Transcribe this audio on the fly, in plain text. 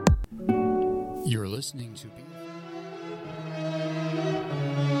You're listening to Be.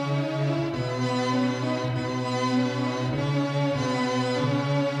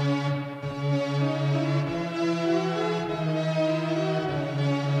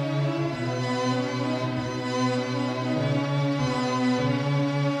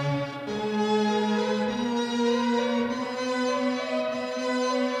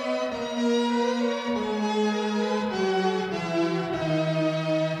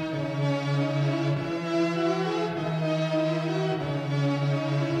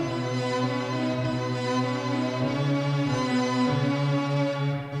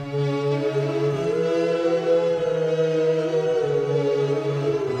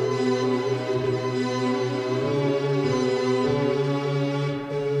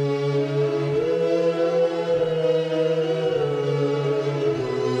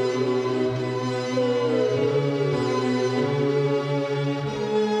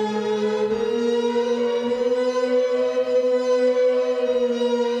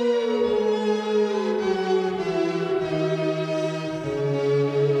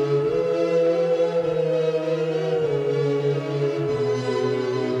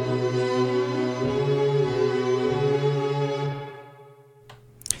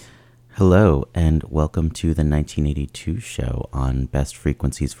 Hello, and welcome to the 1982 show on Best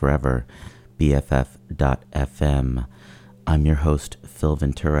Frequencies Forever, BFF.FM. I'm your host, Phil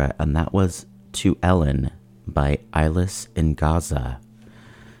Ventura, and that was To Ellen by Eyeless in Gaza.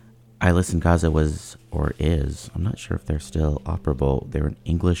 Eyeless in Gaza was, or is, I'm not sure if they're still operable, they're an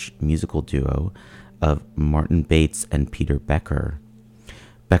English musical duo of Martin Bates and Peter Becker.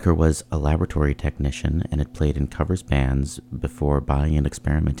 Becker was a laboratory technician and had played in covers bands before buying and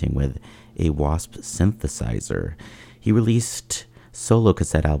experimenting with a Wasp synthesizer. He released solo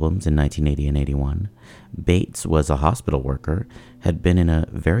cassette albums in 1980 and 81. Bates was a hospital worker, had been in a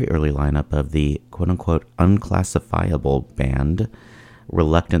very early lineup of the quote-unquote unclassifiable band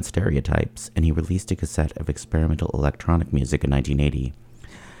Reluctant Stereotypes, and he released a cassette of experimental electronic music in 1980.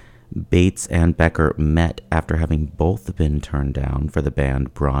 Bates and Becker met after having both been turned down for the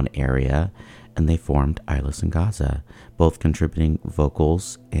band Brawn Area, and they formed Eyeless in Gaza, both contributing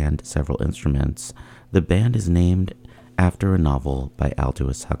vocals and several instruments. The band is named after a novel by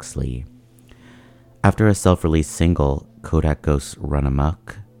Aldous Huxley. After a self-released single, Kodak Ghosts Run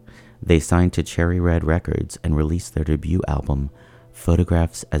Amok, they signed to Cherry Red Records and released their debut album,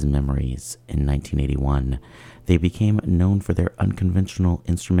 Photographs as Memories, in 1981. They became known for their unconventional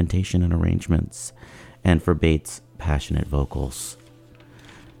instrumentation and arrangements, and for Bates' passionate vocals.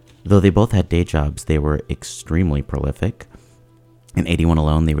 Though they both had day jobs, they were extremely prolific. In 81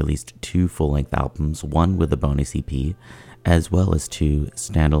 alone, they released 2 full-length albums, one with a bonus EP, as well as 2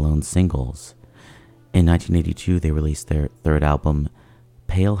 standalone singles. In 1982, they released their third album,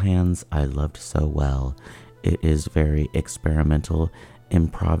 Pale Hands I Loved So Well. It is very experimental,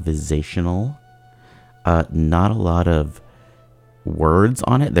 improvisational. Not a lot of words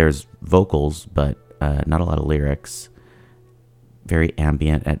on it. There's vocals, but not a lot of lyrics. Very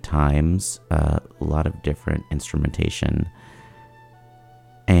ambient at times. A lot of different instrumentation.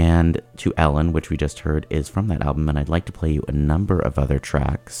 And To Ellen, which we just heard, is from that album. And I'd like to play you a number of other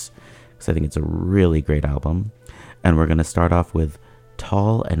tracks, because I think it's a really great album. And we're going to start off with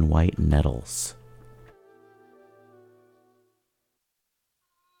Tall and White Nettles.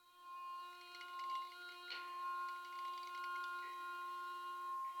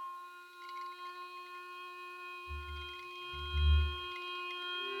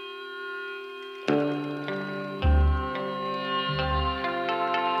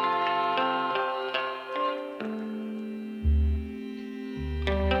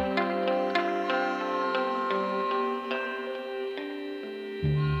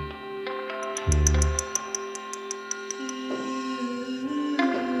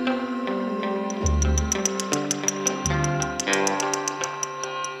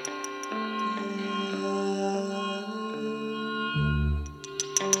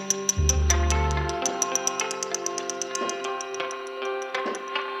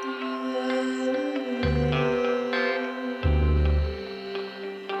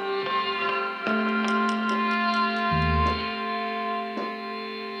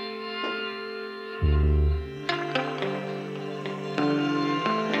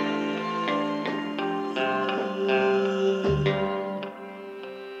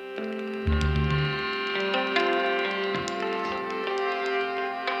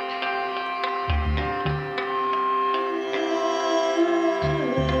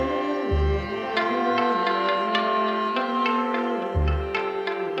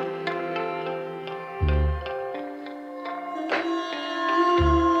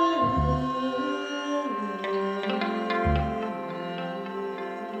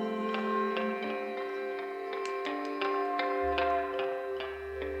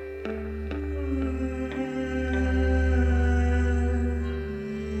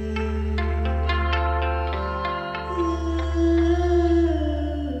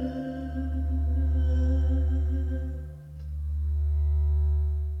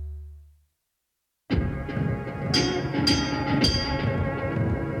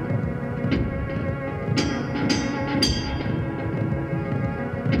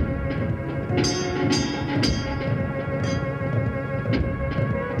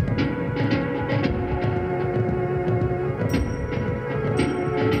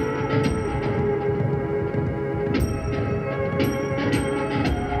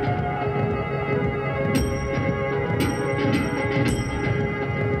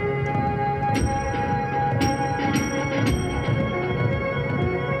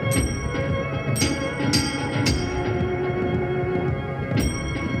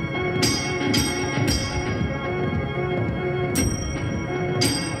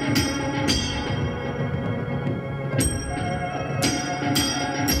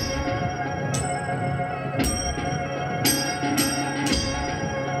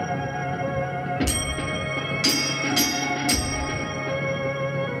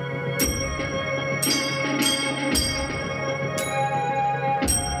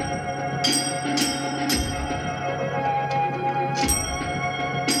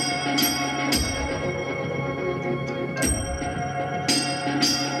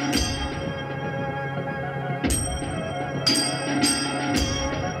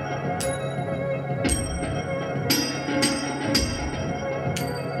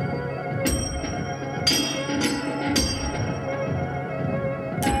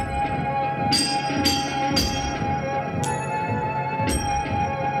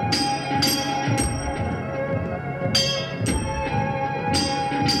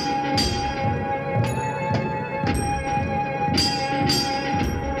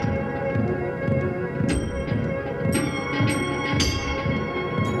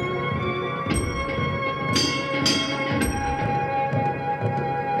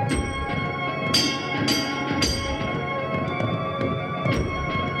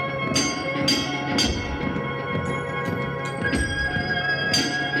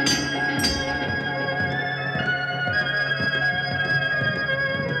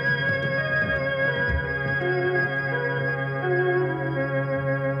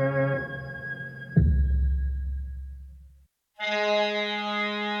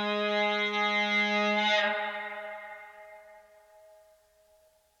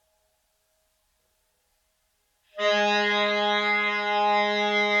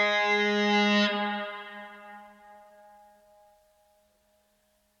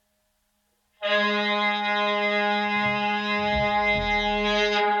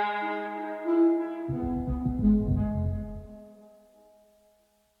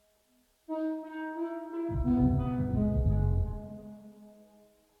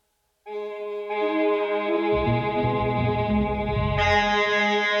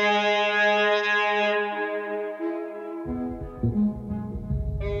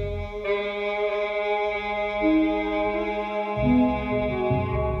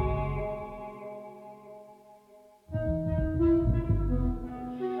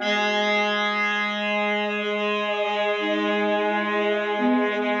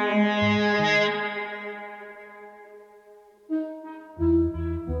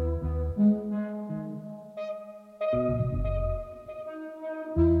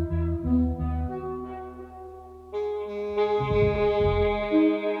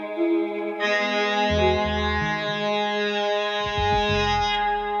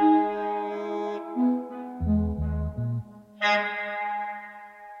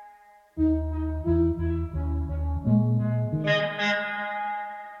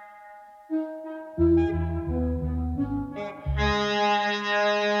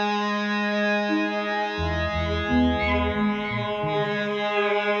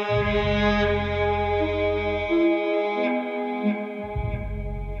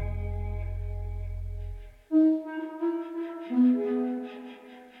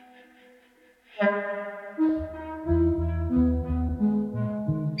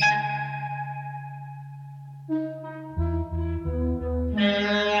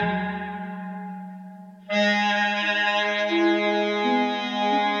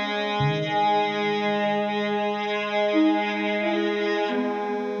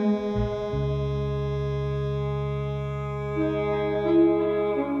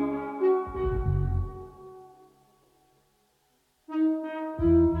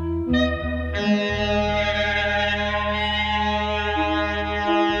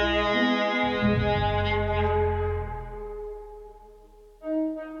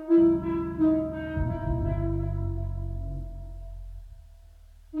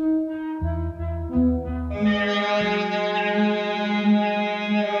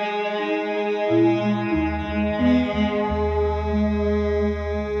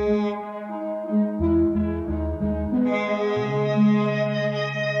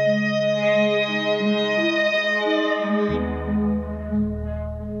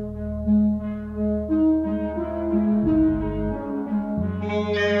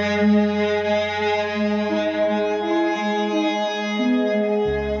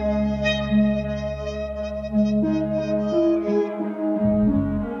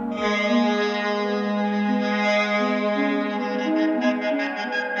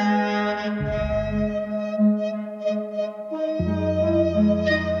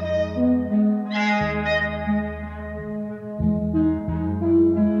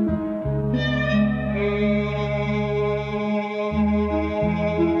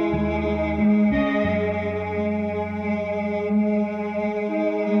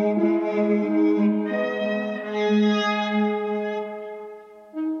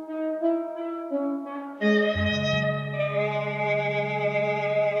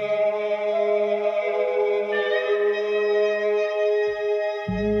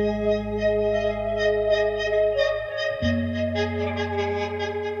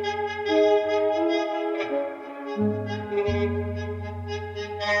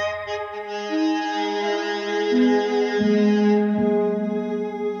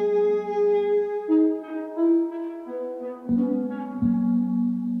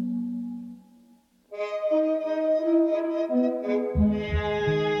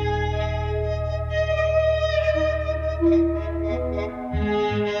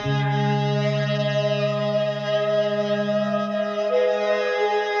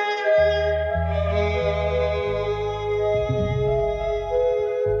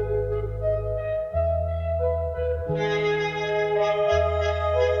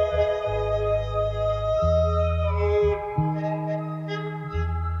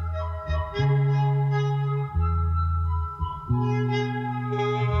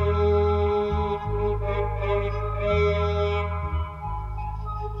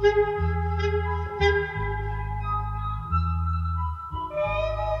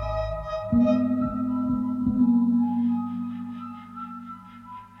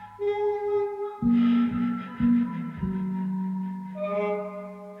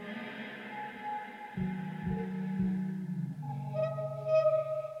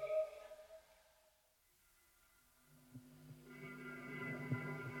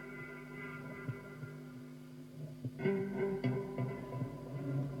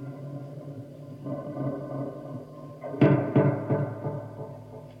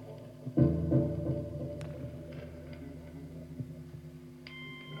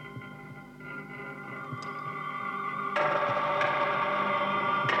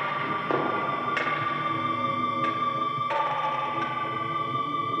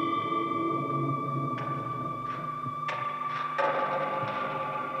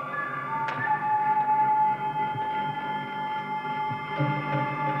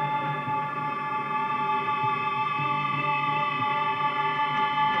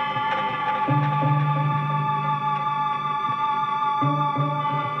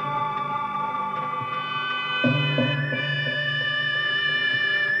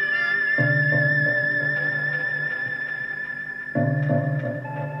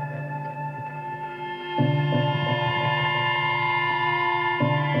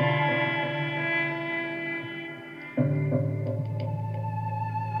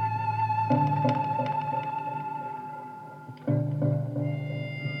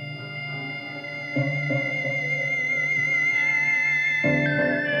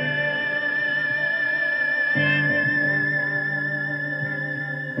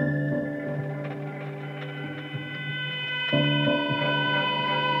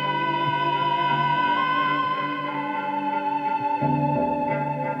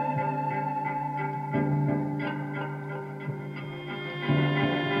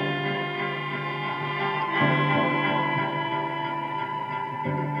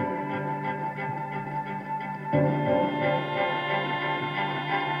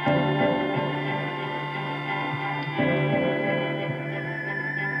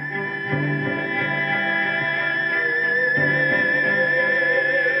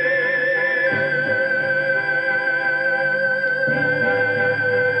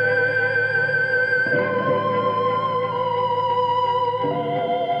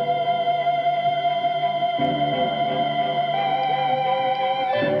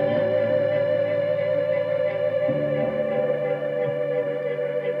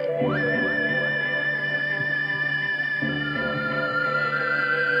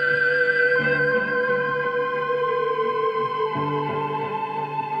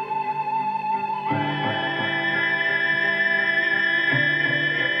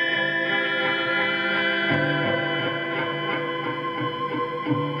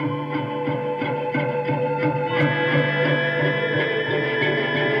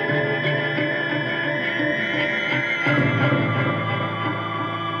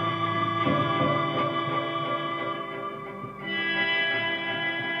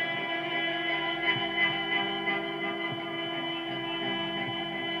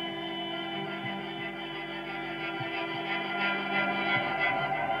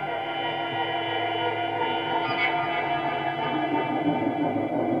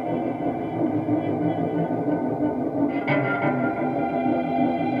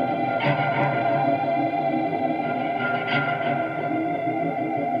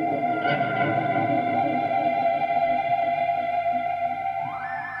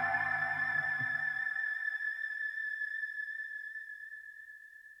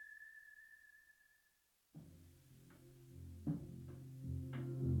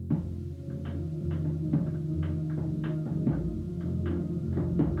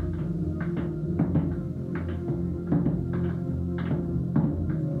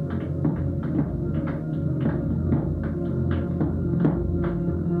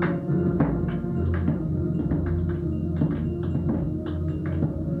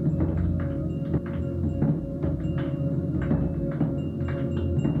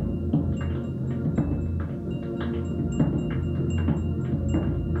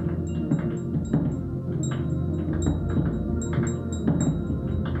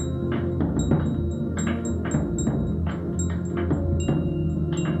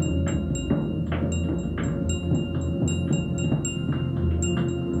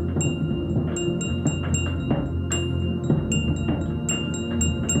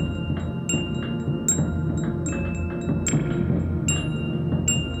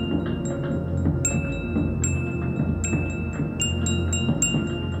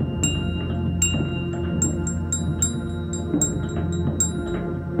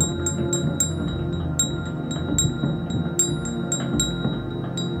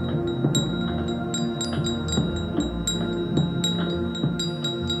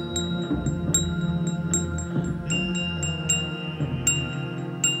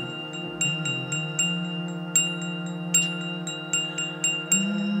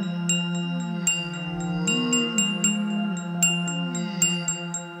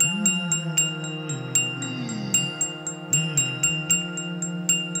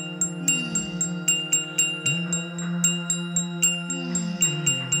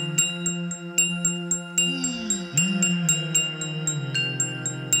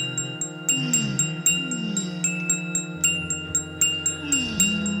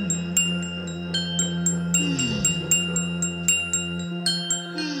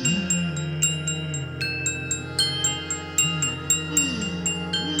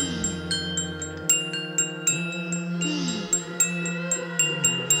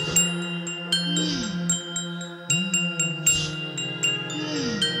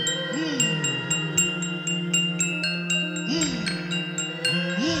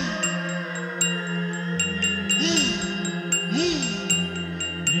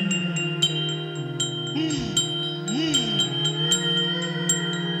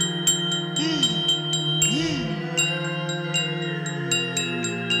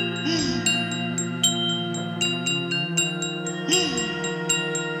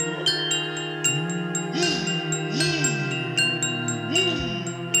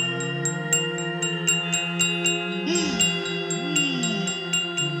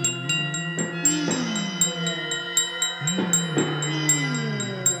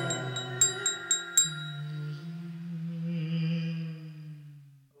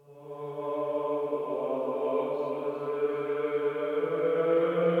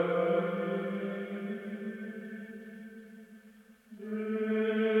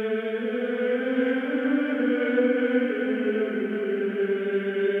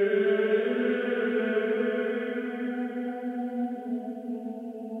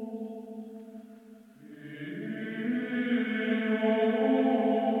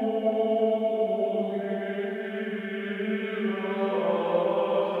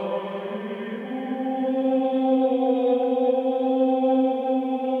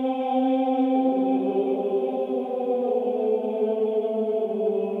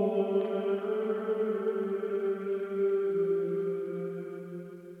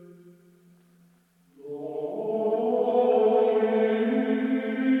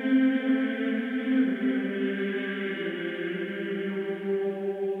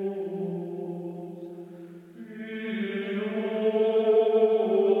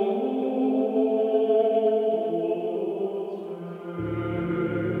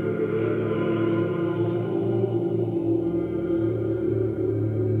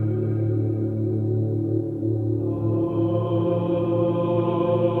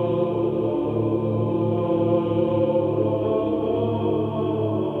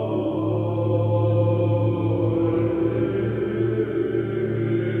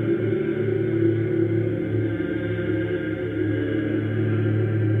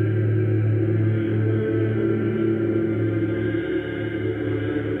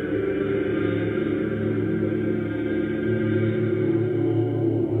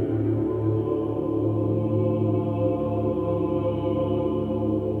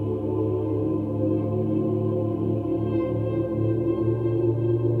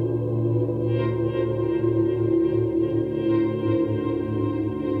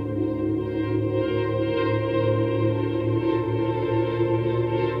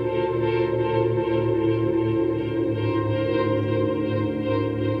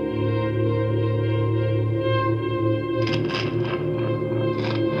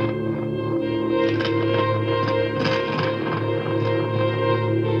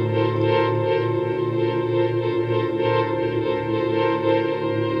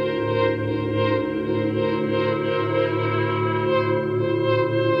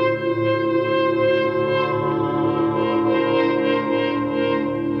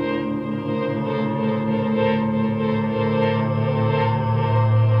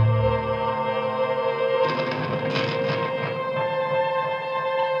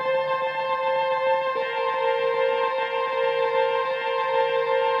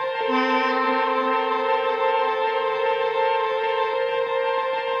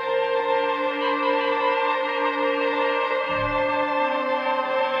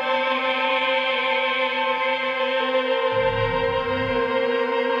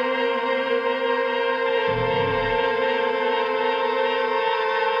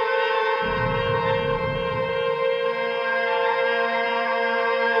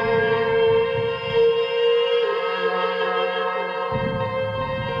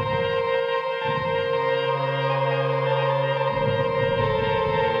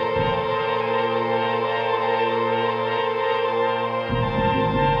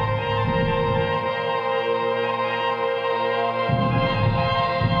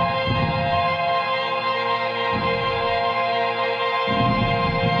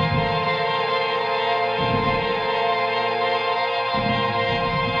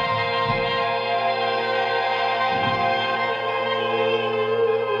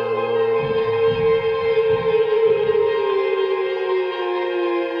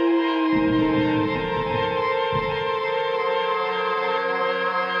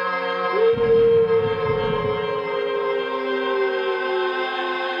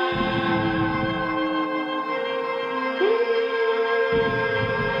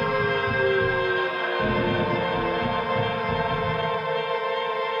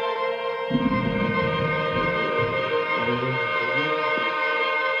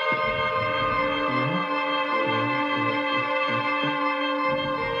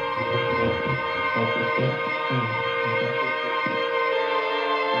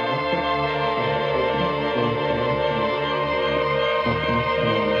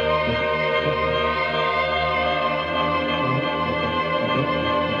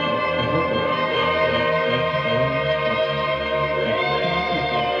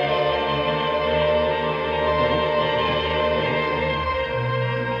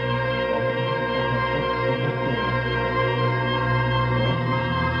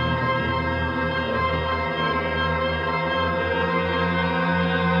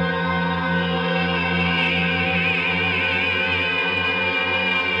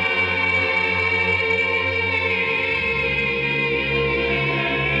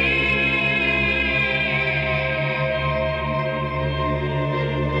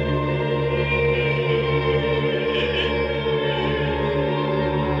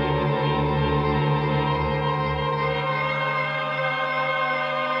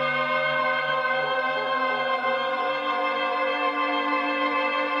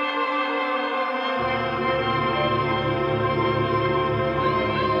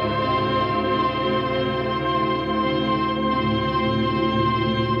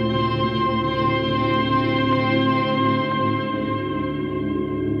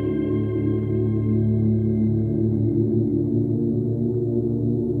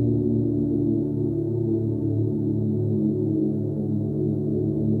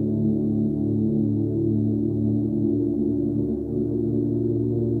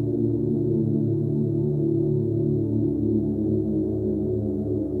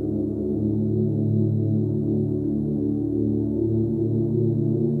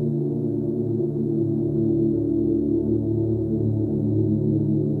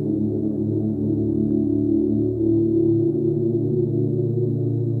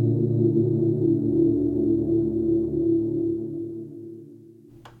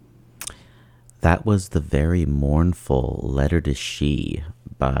 That was the very mournful Letter to She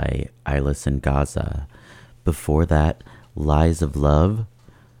by Eyeless and Gaza. Before that, Lies of Love,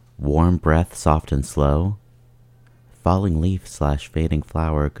 Warm Breath, Soft and Slow, Falling Leaf / Fading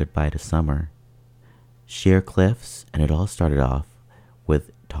Flower, Goodbye to Summer, Sheer Cliffs, and it all started off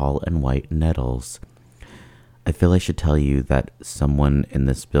with Tall and White Nettles. I feel I should tell you that someone in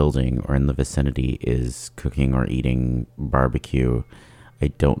this building or in the vicinity is cooking or eating barbecue. I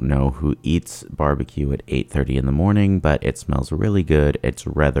don't know who eats barbecue at 8:30 in the morning, but it smells really good. It's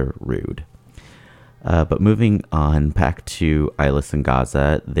rather rude. But moving on back to Eyeless and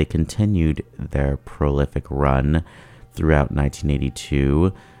Gaza, they continued their prolific run throughout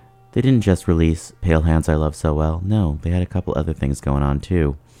 1982. They didn't just release Pale Hands I Love So Well. No, they had a couple other things going on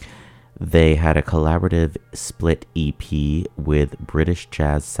too. They had a collaborative split EP with British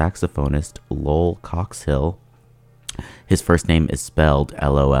jazz saxophonist Lowell Coxhill. His first name is spelled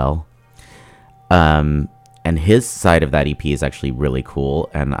LOL. And his side of that EP is actually really cool,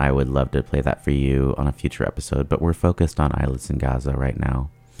 and I would love to play that for you on a future episode, but we're focused on Eyeless and Gaza right now.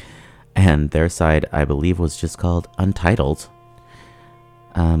 And their side, I believe, was just called Untitled.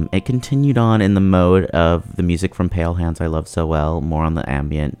 It continued on in the mode of the music from Pale Hands I Love So Well, more on the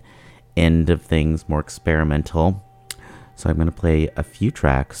ambient end of things, more experimental. So I'm going to play a few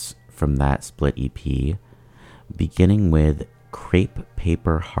tracks from that split EP, beginning with Crepe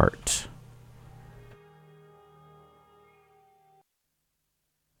Paper Heart.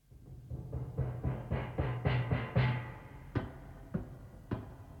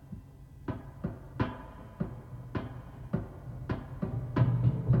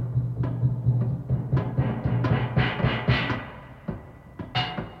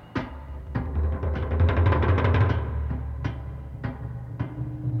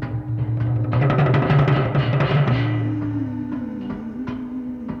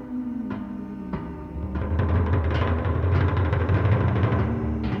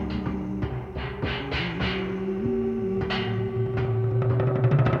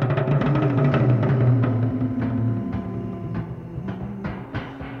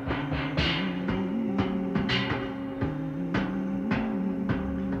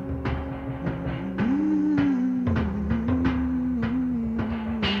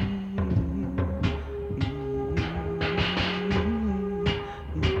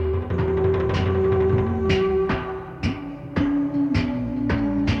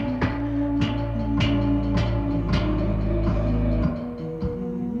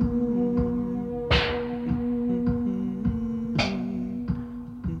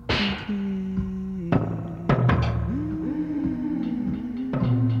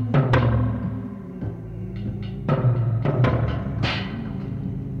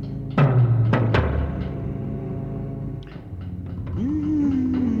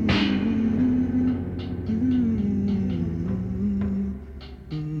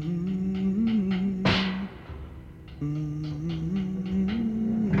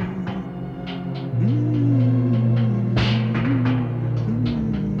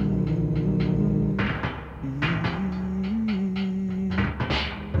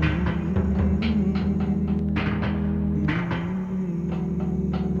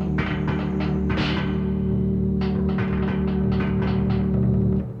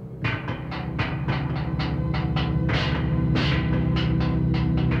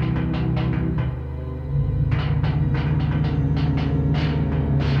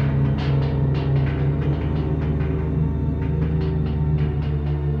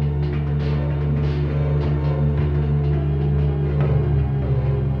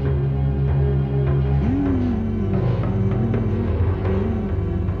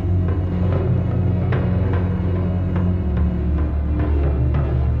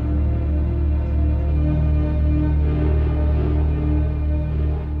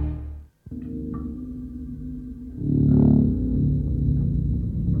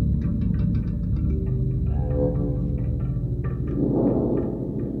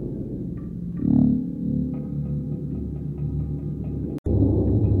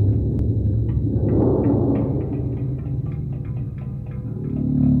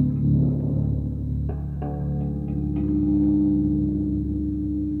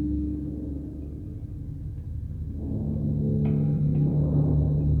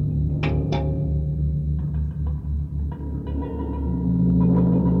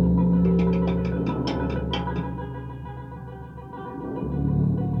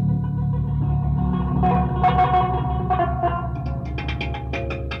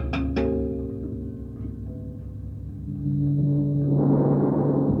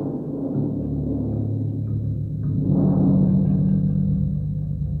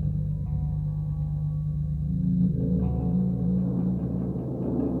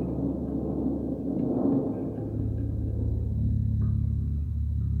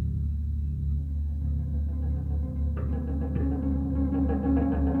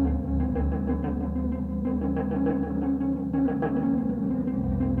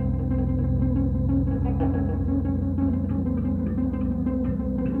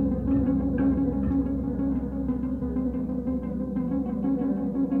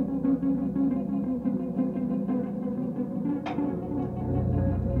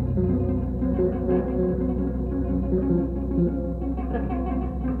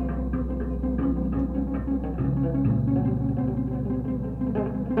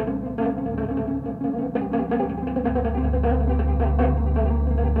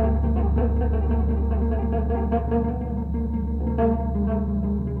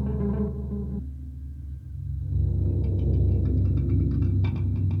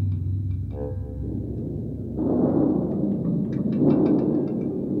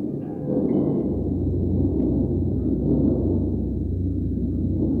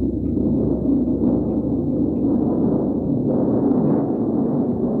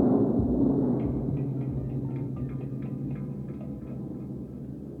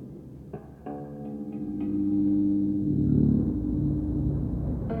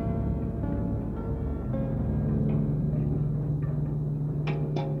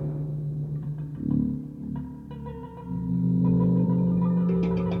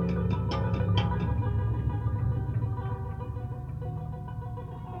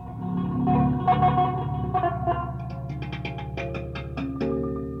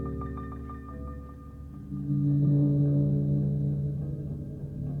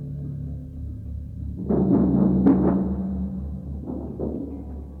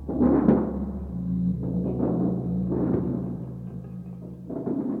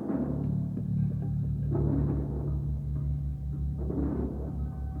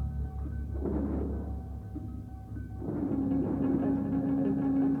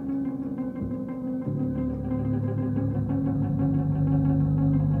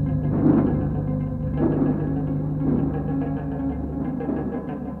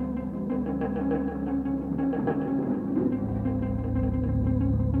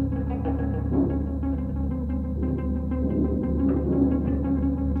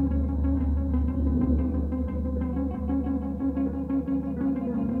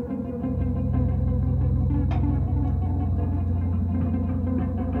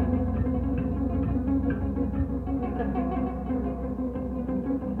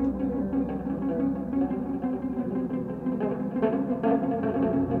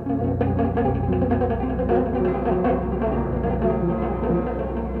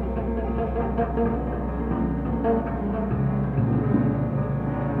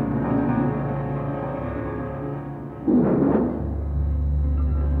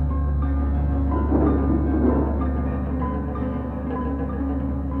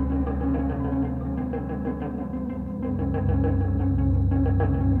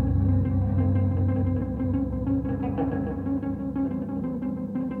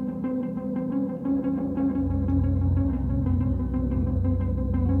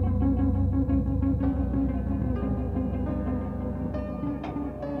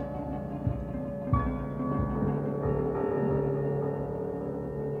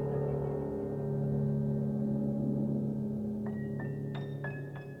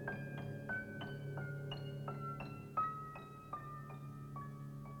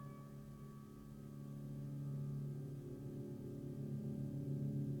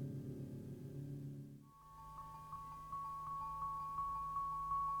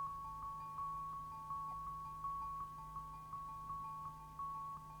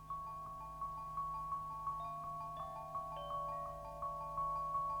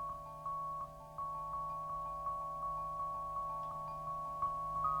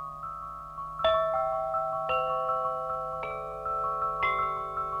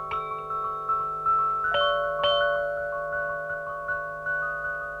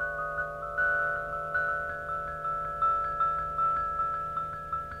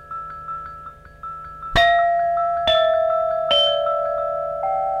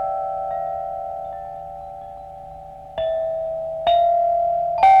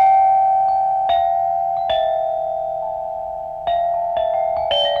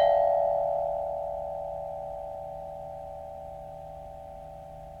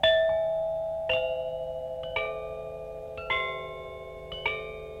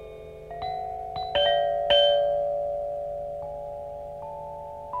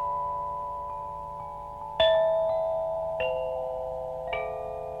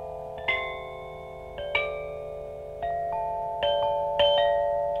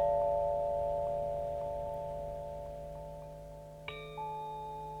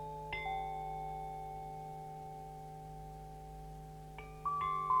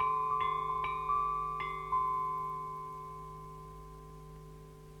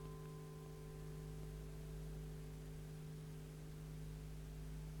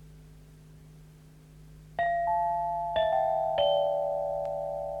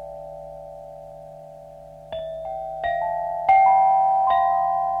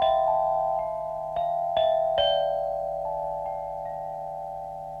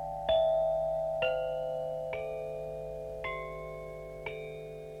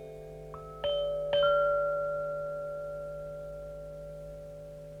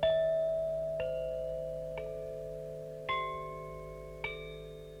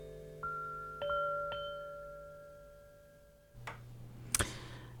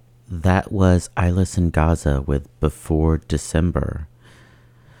 That was Eyeless in Gaza with Before December.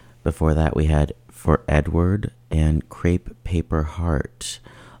 Before that, we had For Edward and Crepe Paper Heart,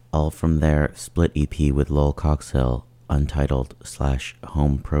 all from their split EP with Lowell Coxhill,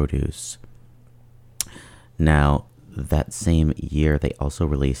 Untitled/Home Produce. Now, that same year, they also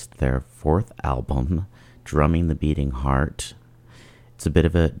released their fourth album, Drumming the Beating Heart. It's a bit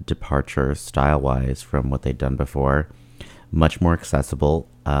of a departure style-wise from what they'd done before. Much more accessible.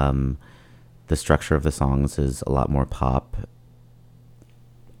 The structure of the songs is a lot more pop.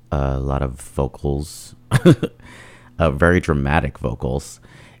 A lot of vocals. Very dramatic vocals.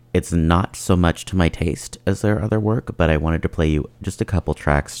 It's not so much to my taste as their other work, but I wanted to play you just a couple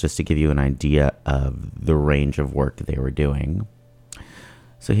tracks just to give you an idea of the range of work they were doing.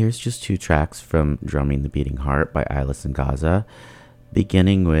 So here's just two tracks from Drumming the Beating Heart by Eyeless in Gaza,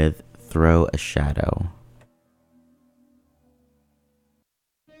 beginning with Throw a Shadow.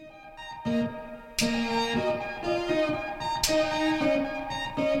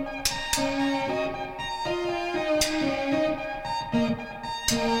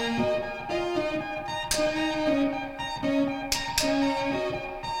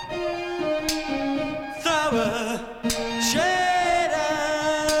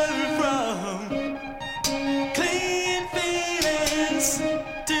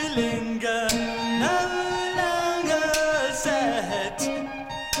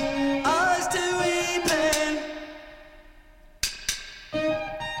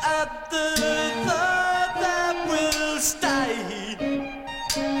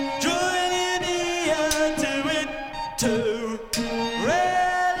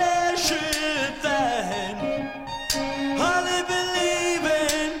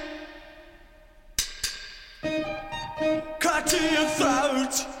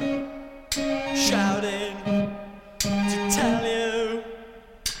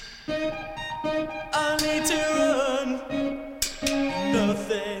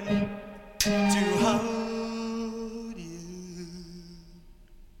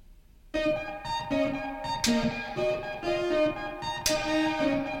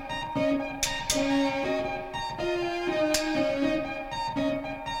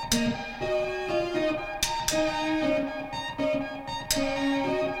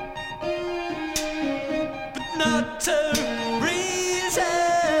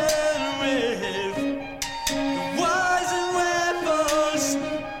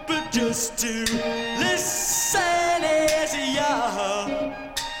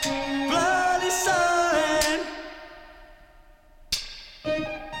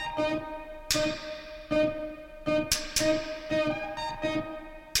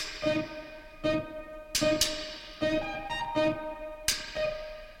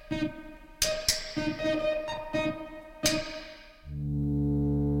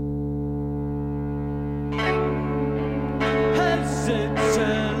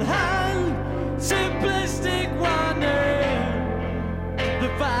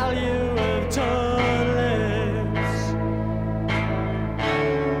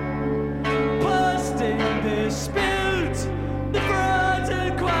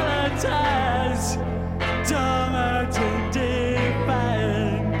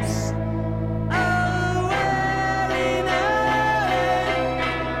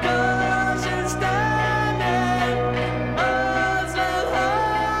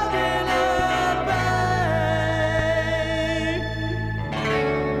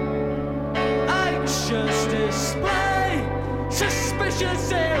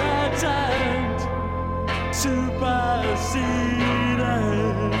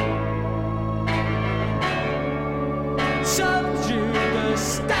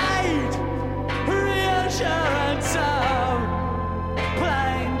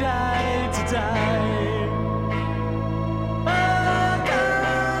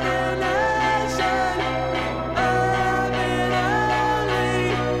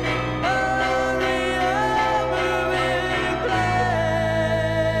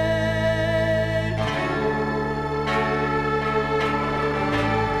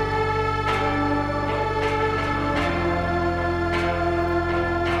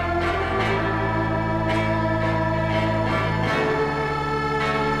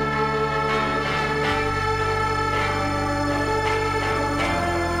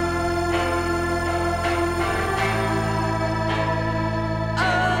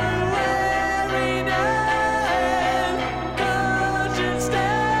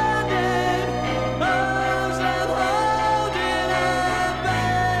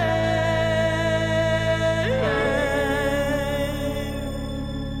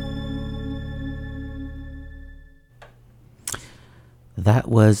 That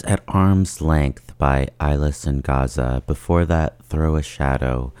was At Arm's Length by Eyeless and Gaza. Before that, Throw a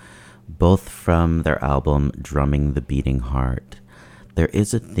Shadow, both from their album Drumming the Beating Heart. There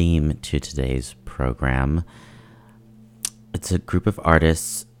is a theme to today's program. It's a group of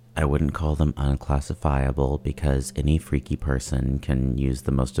artists. I wouldn't call them unclassifiable because any freaky person can use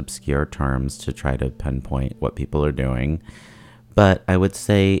the most obscure terms to try to pinpoint what people are doing. But I would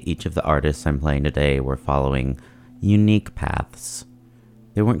say each of the artists I'm playing today were following unique paths.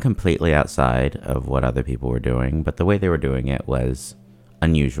 They weren't completely outside of what other people were doing, but the way they were doing it was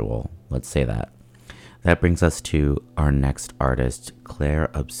unusual. Let's say that. That brings us to our next artist, Clair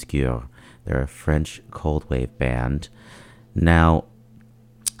Obscur. They're a French cold wave band. Now,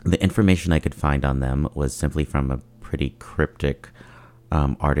 the information I could find on them was simply from a pretty cryptic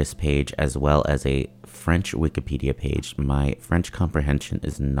artist page as well as a French Wikipedia page. My French comprehension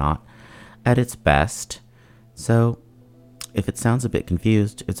is not at its best, so if it sounds a bit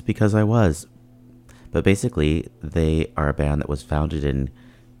confused, it's because I was. But basically, they are a band that was founded in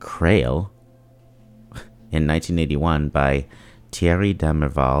Creil in 1981 by Thierry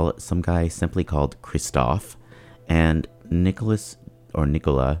Demerval, some guy simply called Christophe, and Nicolas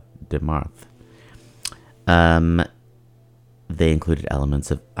Demarth. They included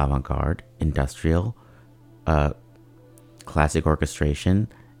elements of avant-garde, industrial, classic orchestration,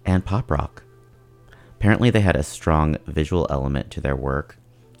 and pop rock. Apparently they had a strong visual element to their work,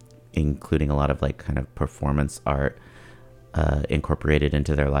 including a lot of like kind of performance art incorporated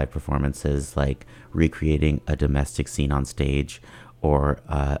into their live performances, like recreating a domestic scene on stage or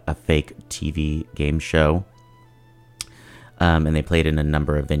a fake TV game show. And they played in a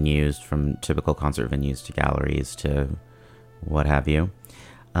number of venues, from typical concert venues to galleries to what have you.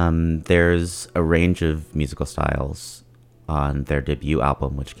 There's a range of musical styles on their debut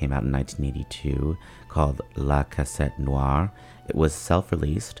album, which came out in 1982, called La Cassette Noire. It was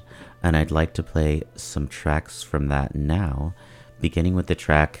self-released, and I'd like to play some tracks from that now, beginning with the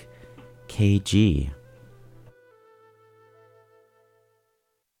track KG.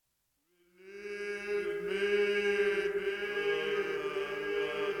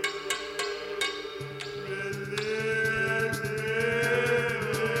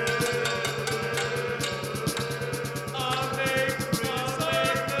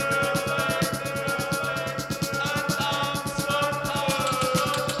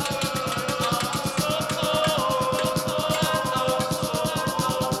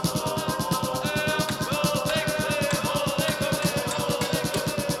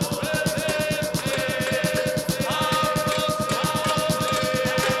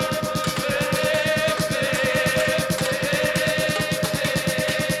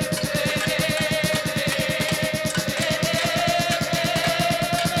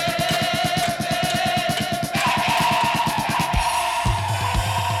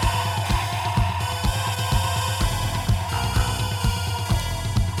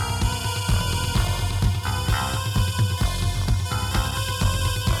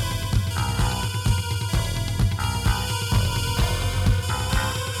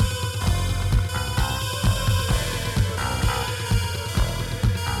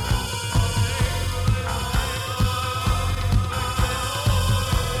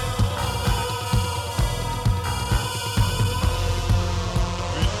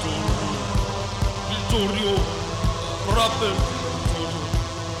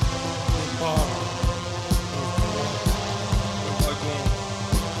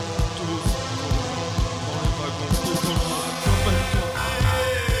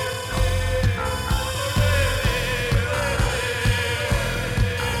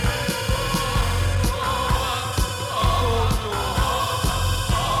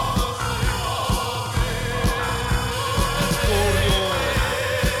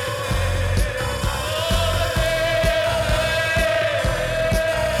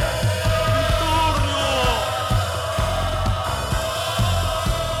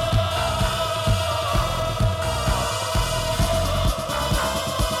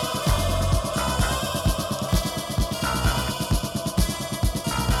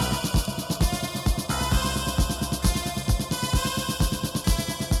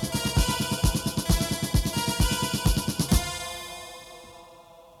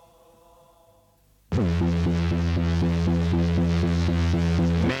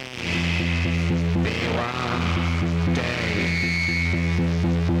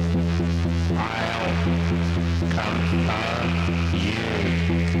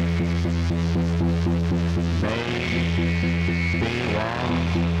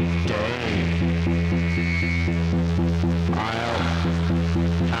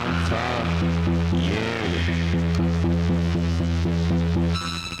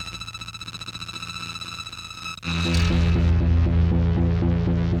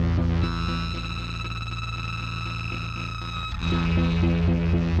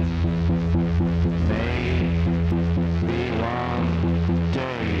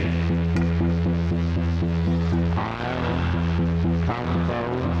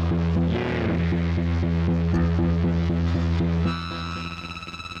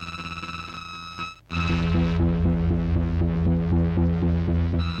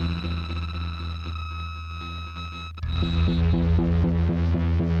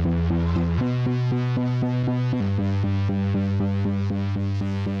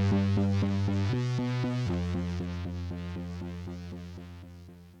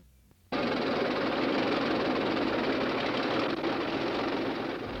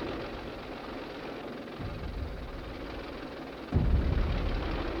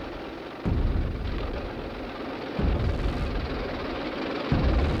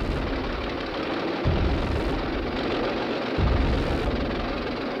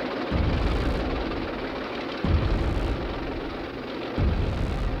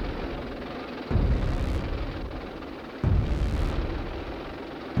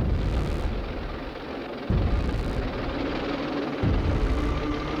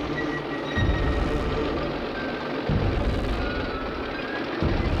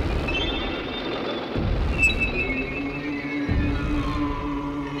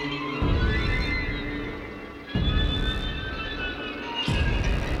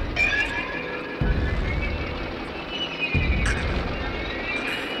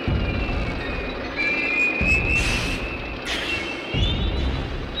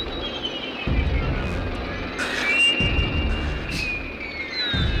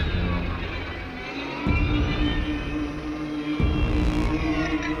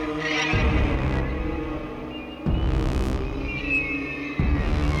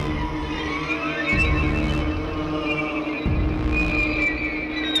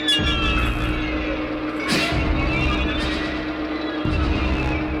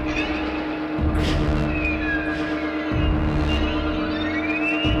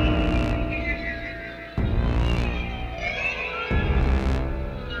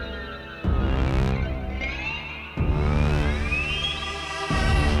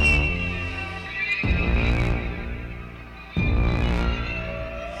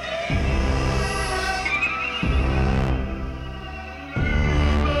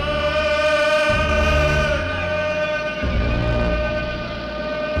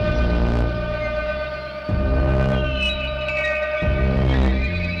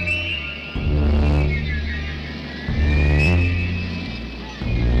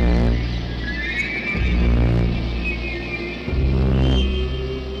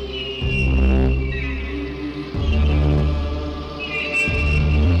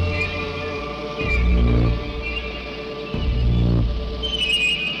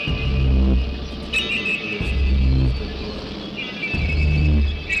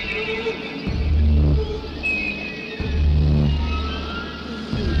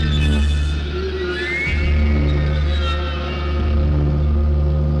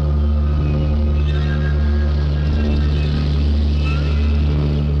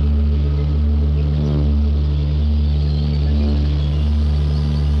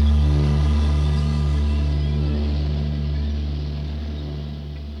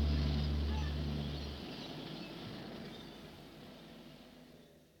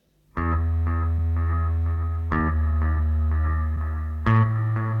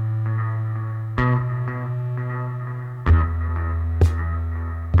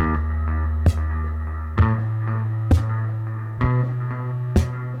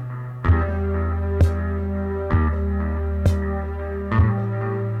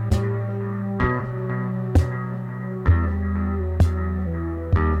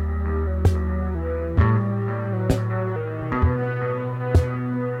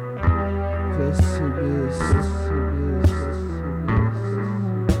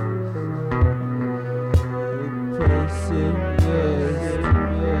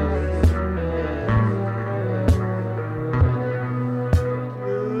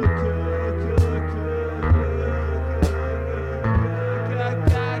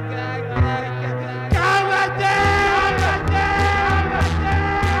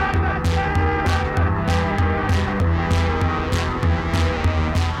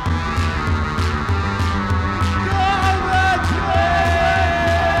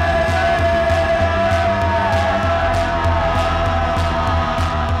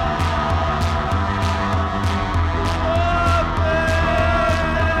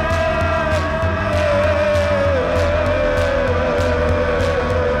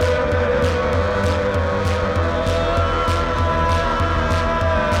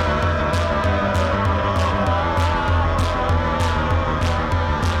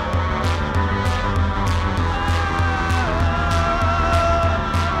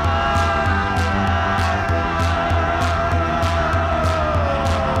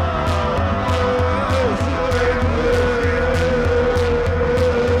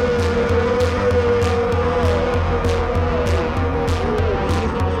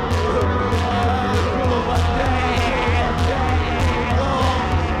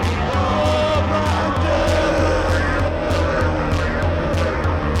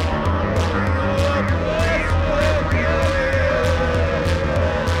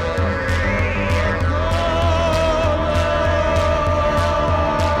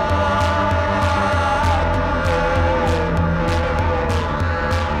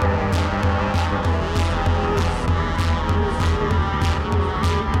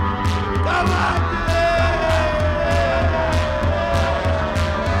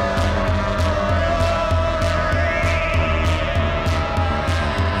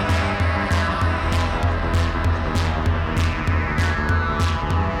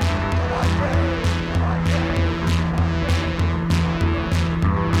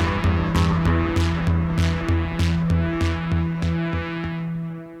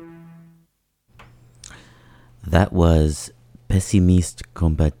 That was Pessimiste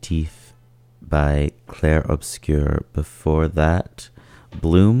Combatif by Clair Obscur. Before that,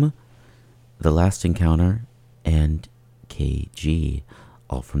 Bloom, The Last Encounter, and KG,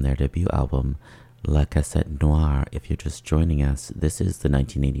 all from their debut album, La Cassette Noire. If you're just joining us, this is the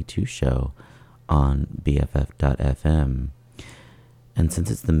 1982 show on BFF.FM. And since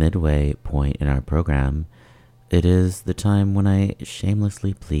it's the midway point in our program, it is the time when I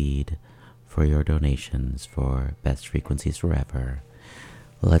shamelessly plead for your donations for Best Frequencies Forever.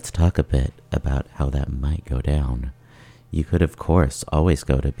 Let's talk a bit about how that might go down. You could, of course, always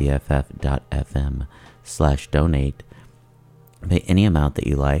go to bff.fm/donate. Pay any amount that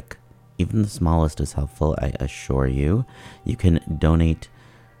you like. Even the smallest is helpful, I assure you. You can donate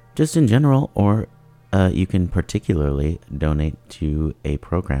just in general, or you can particularly donate to a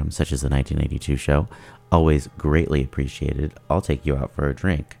program such as the 1982 show. Always greatly appreciated. I'll take you out for a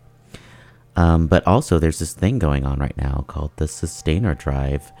drink. But also, there's this thing going on right now called the Sustainer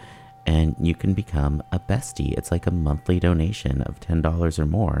Drive, and you can become a bestie. It's like a monthly donation of $10 or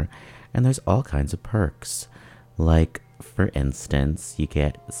more, and there's all kinds of perks. Like, for instance, you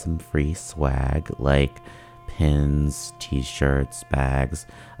get some free swag, like pins, t-shirts, bags.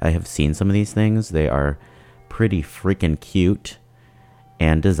 I have seen some of these things. They are pretty freaking cute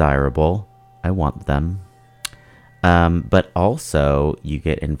and desirable. I want them. But also, you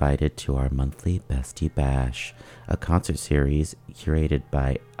get invited to our monthly Bestie Bash, a concert series curated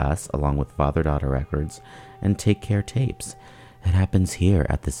by us along with Father-Daughter Records and Take Care Tapes. It happens here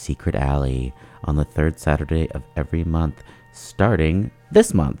at the Secret Alley on the third Saturday of every month, starting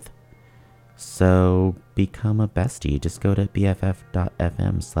this month. So become a bestie. Just go to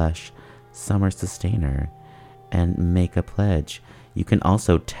bff.fm/summersustainer and make a pledge. You can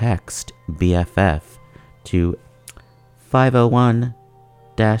also text BFF to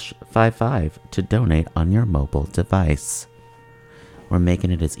 501-55 to donate on your mobile device. We're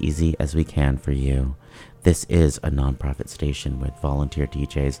making it as easy as we can for you. This is a nonprofit station with volunteer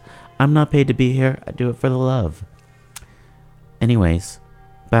DJs. I'm not paid to be here. I do it for the love. Anyways,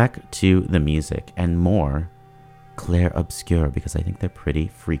 back to the music and more Clair Obscur, because I think they're pretty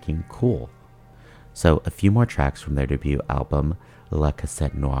freaking cool. So a few more tracks from their debut album, La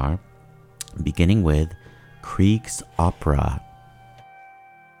Cassette Noire, beginning with Krieg's Opera.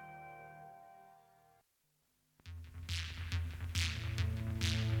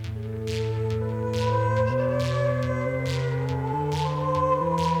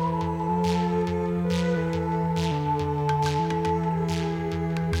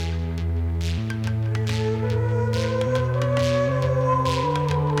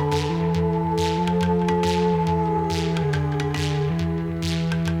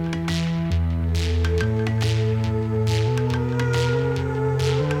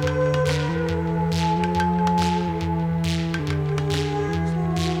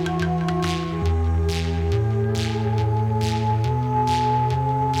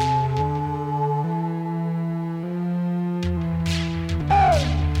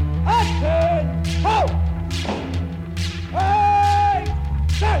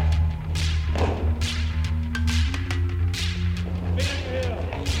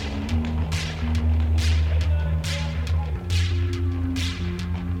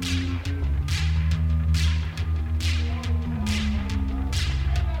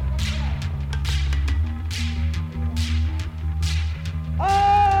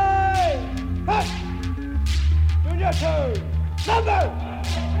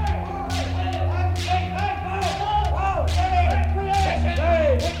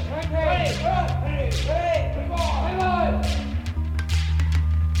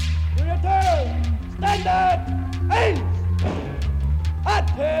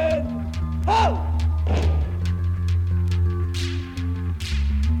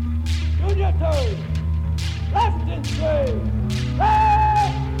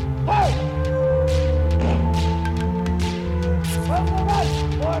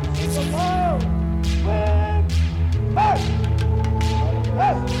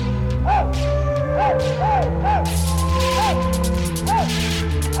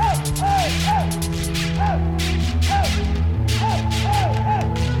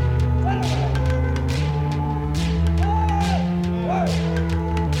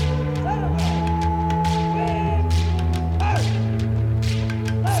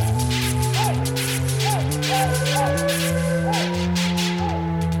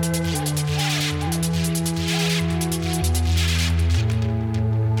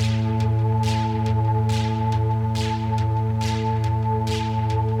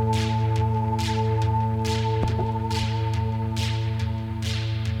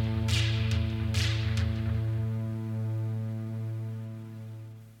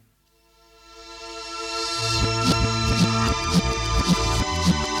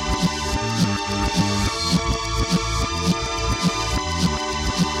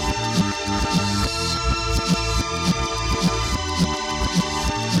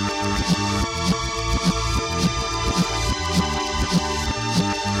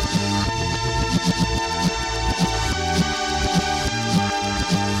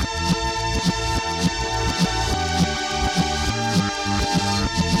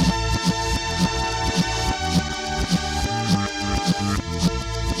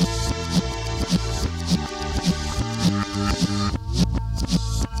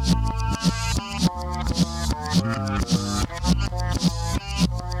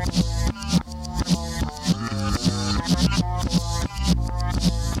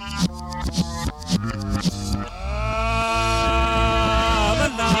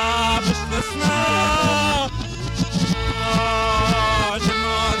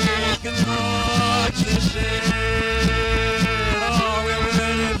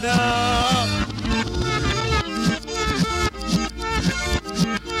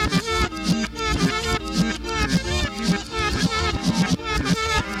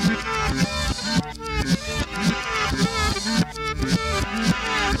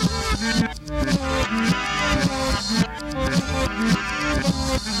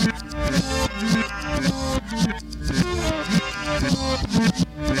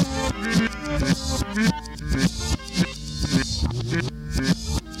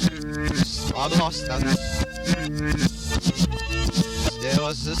 Det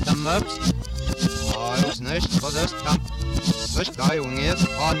var systemet. Har oss nøst på døstan. Så skal jo inget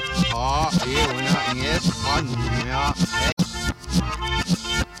han ha i under inget han ja.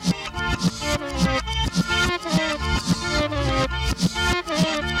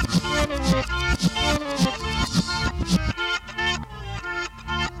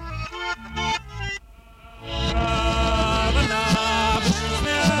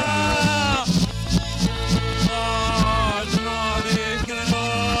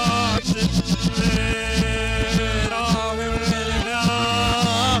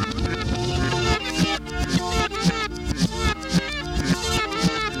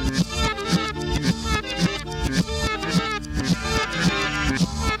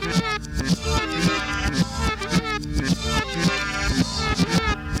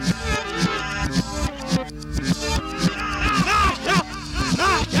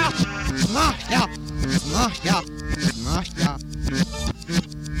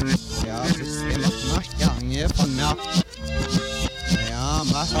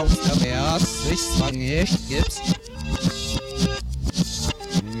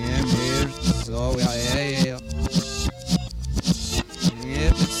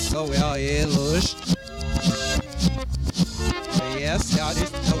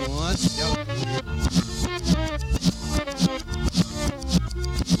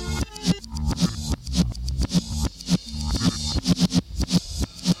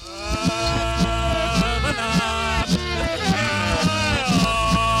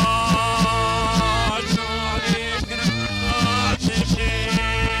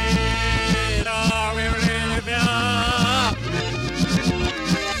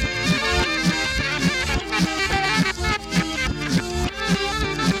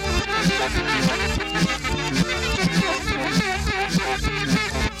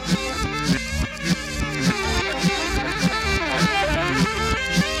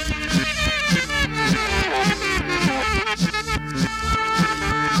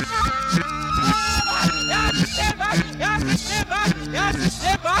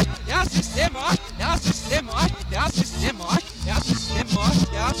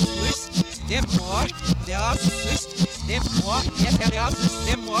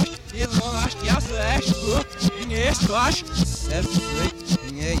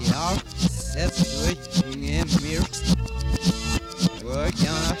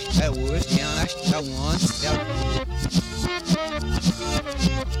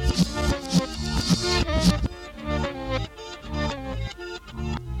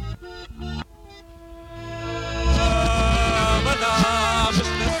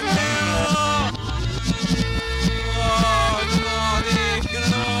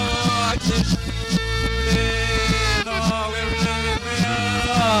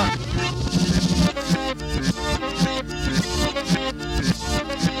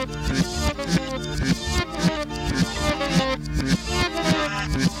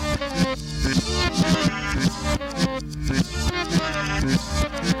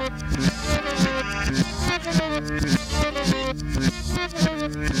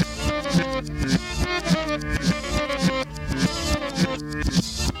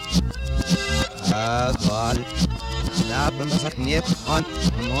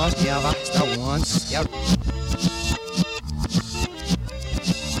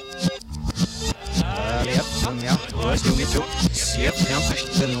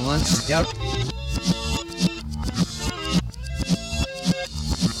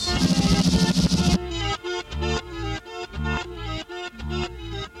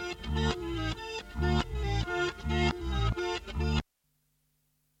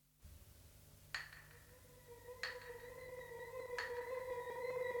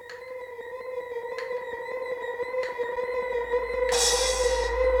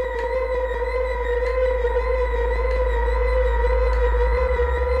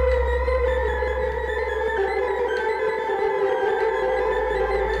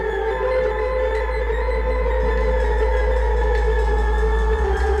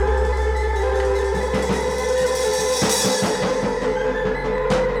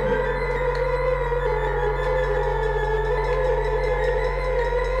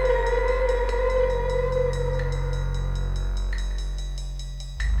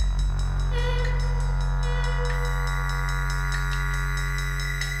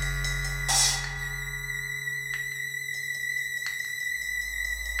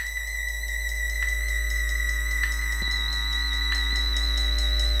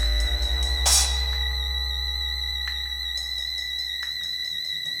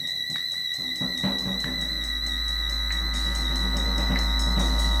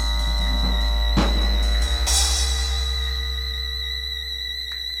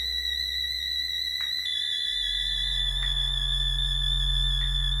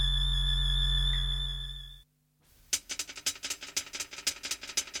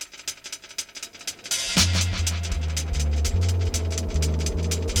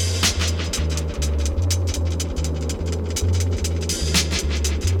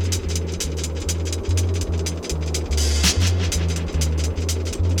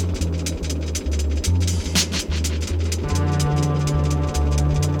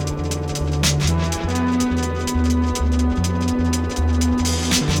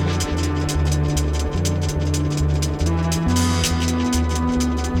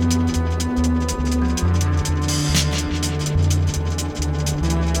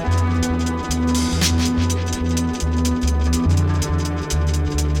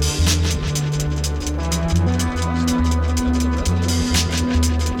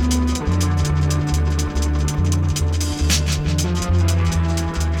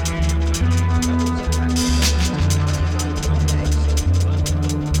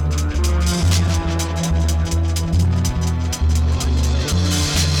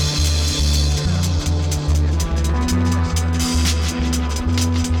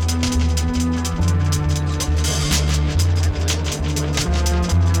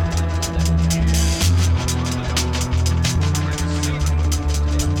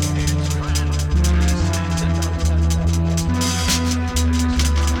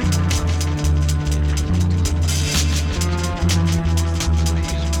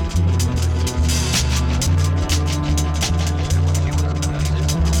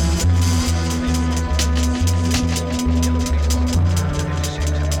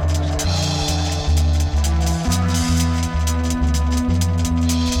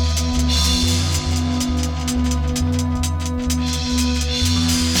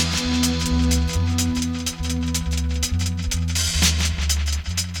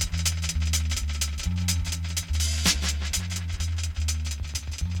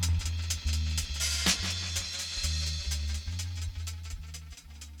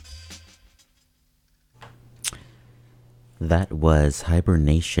 That was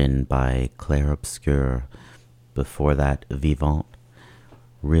Hibernation by Clair Obscur. Before that, Vivant,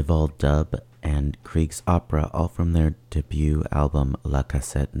 Rival Dub, and Krieg's Opera, all from their debut album La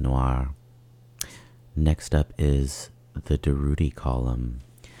Cassette Noire. Next up is the Durutti Column.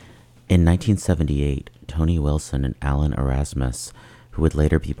 In 1978, Tony Wilson and Alan Erasmus, who would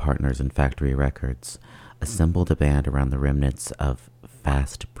later be partners in Factory Records, assembled a band around the remnants of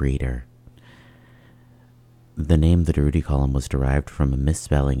Fast Breeder. The name the Durutti Column was derived from a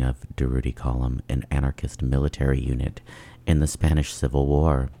misspelling of Durutti Column, an anarchist military unit in the Spanish Civil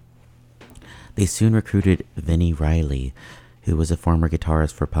War. They soon recruited Vinnie Riley, who was a former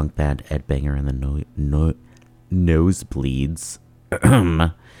guitarist for punk band Ed Banger and the Nosebleeds,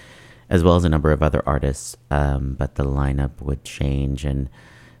 as well as a number of other artists, but the lineup would change, and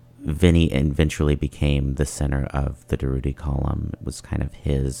Vinnie eventually became the center of the Durutti Column. It was kind of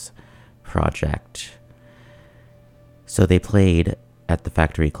his project. So they played at the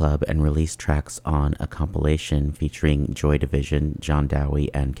Factory Club and released tracks on a compilation featuring Joy Division, John Dowie,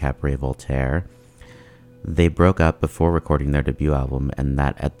 and Cabaret Voltaire. They broke up before recording their debut album, and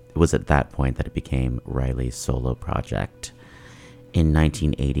it was at that point that it became Riley's solo project. In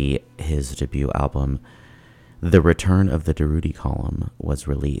 1980, his debut album, The Return of the Durutti Column, was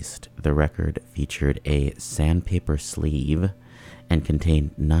released. The record featured a sandpaper sleeve and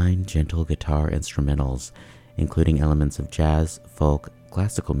contained 9 gentle guitar instrumentals, including elements of jazz, folk,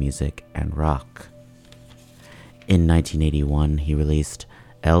 classical music, and rock. In 1981, he released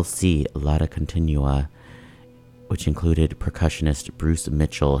LC Lada Continua, which included percussionist Bruce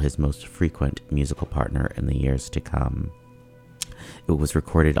Mitchell, his most frequent musical partner in the years to come. It was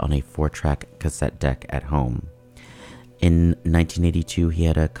recorded on a 4-track cassette deck at home. In 1982, he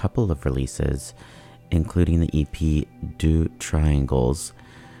had a couple of releases, including the EP Deux Triangles,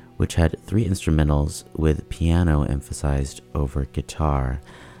 which had 3 instrumentals with piano emphasized over guitar.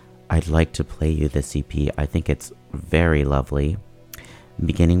 I'd like to play you this EP. I think it's very lovely,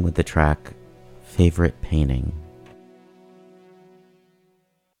 beginning with the track Favorite Painting.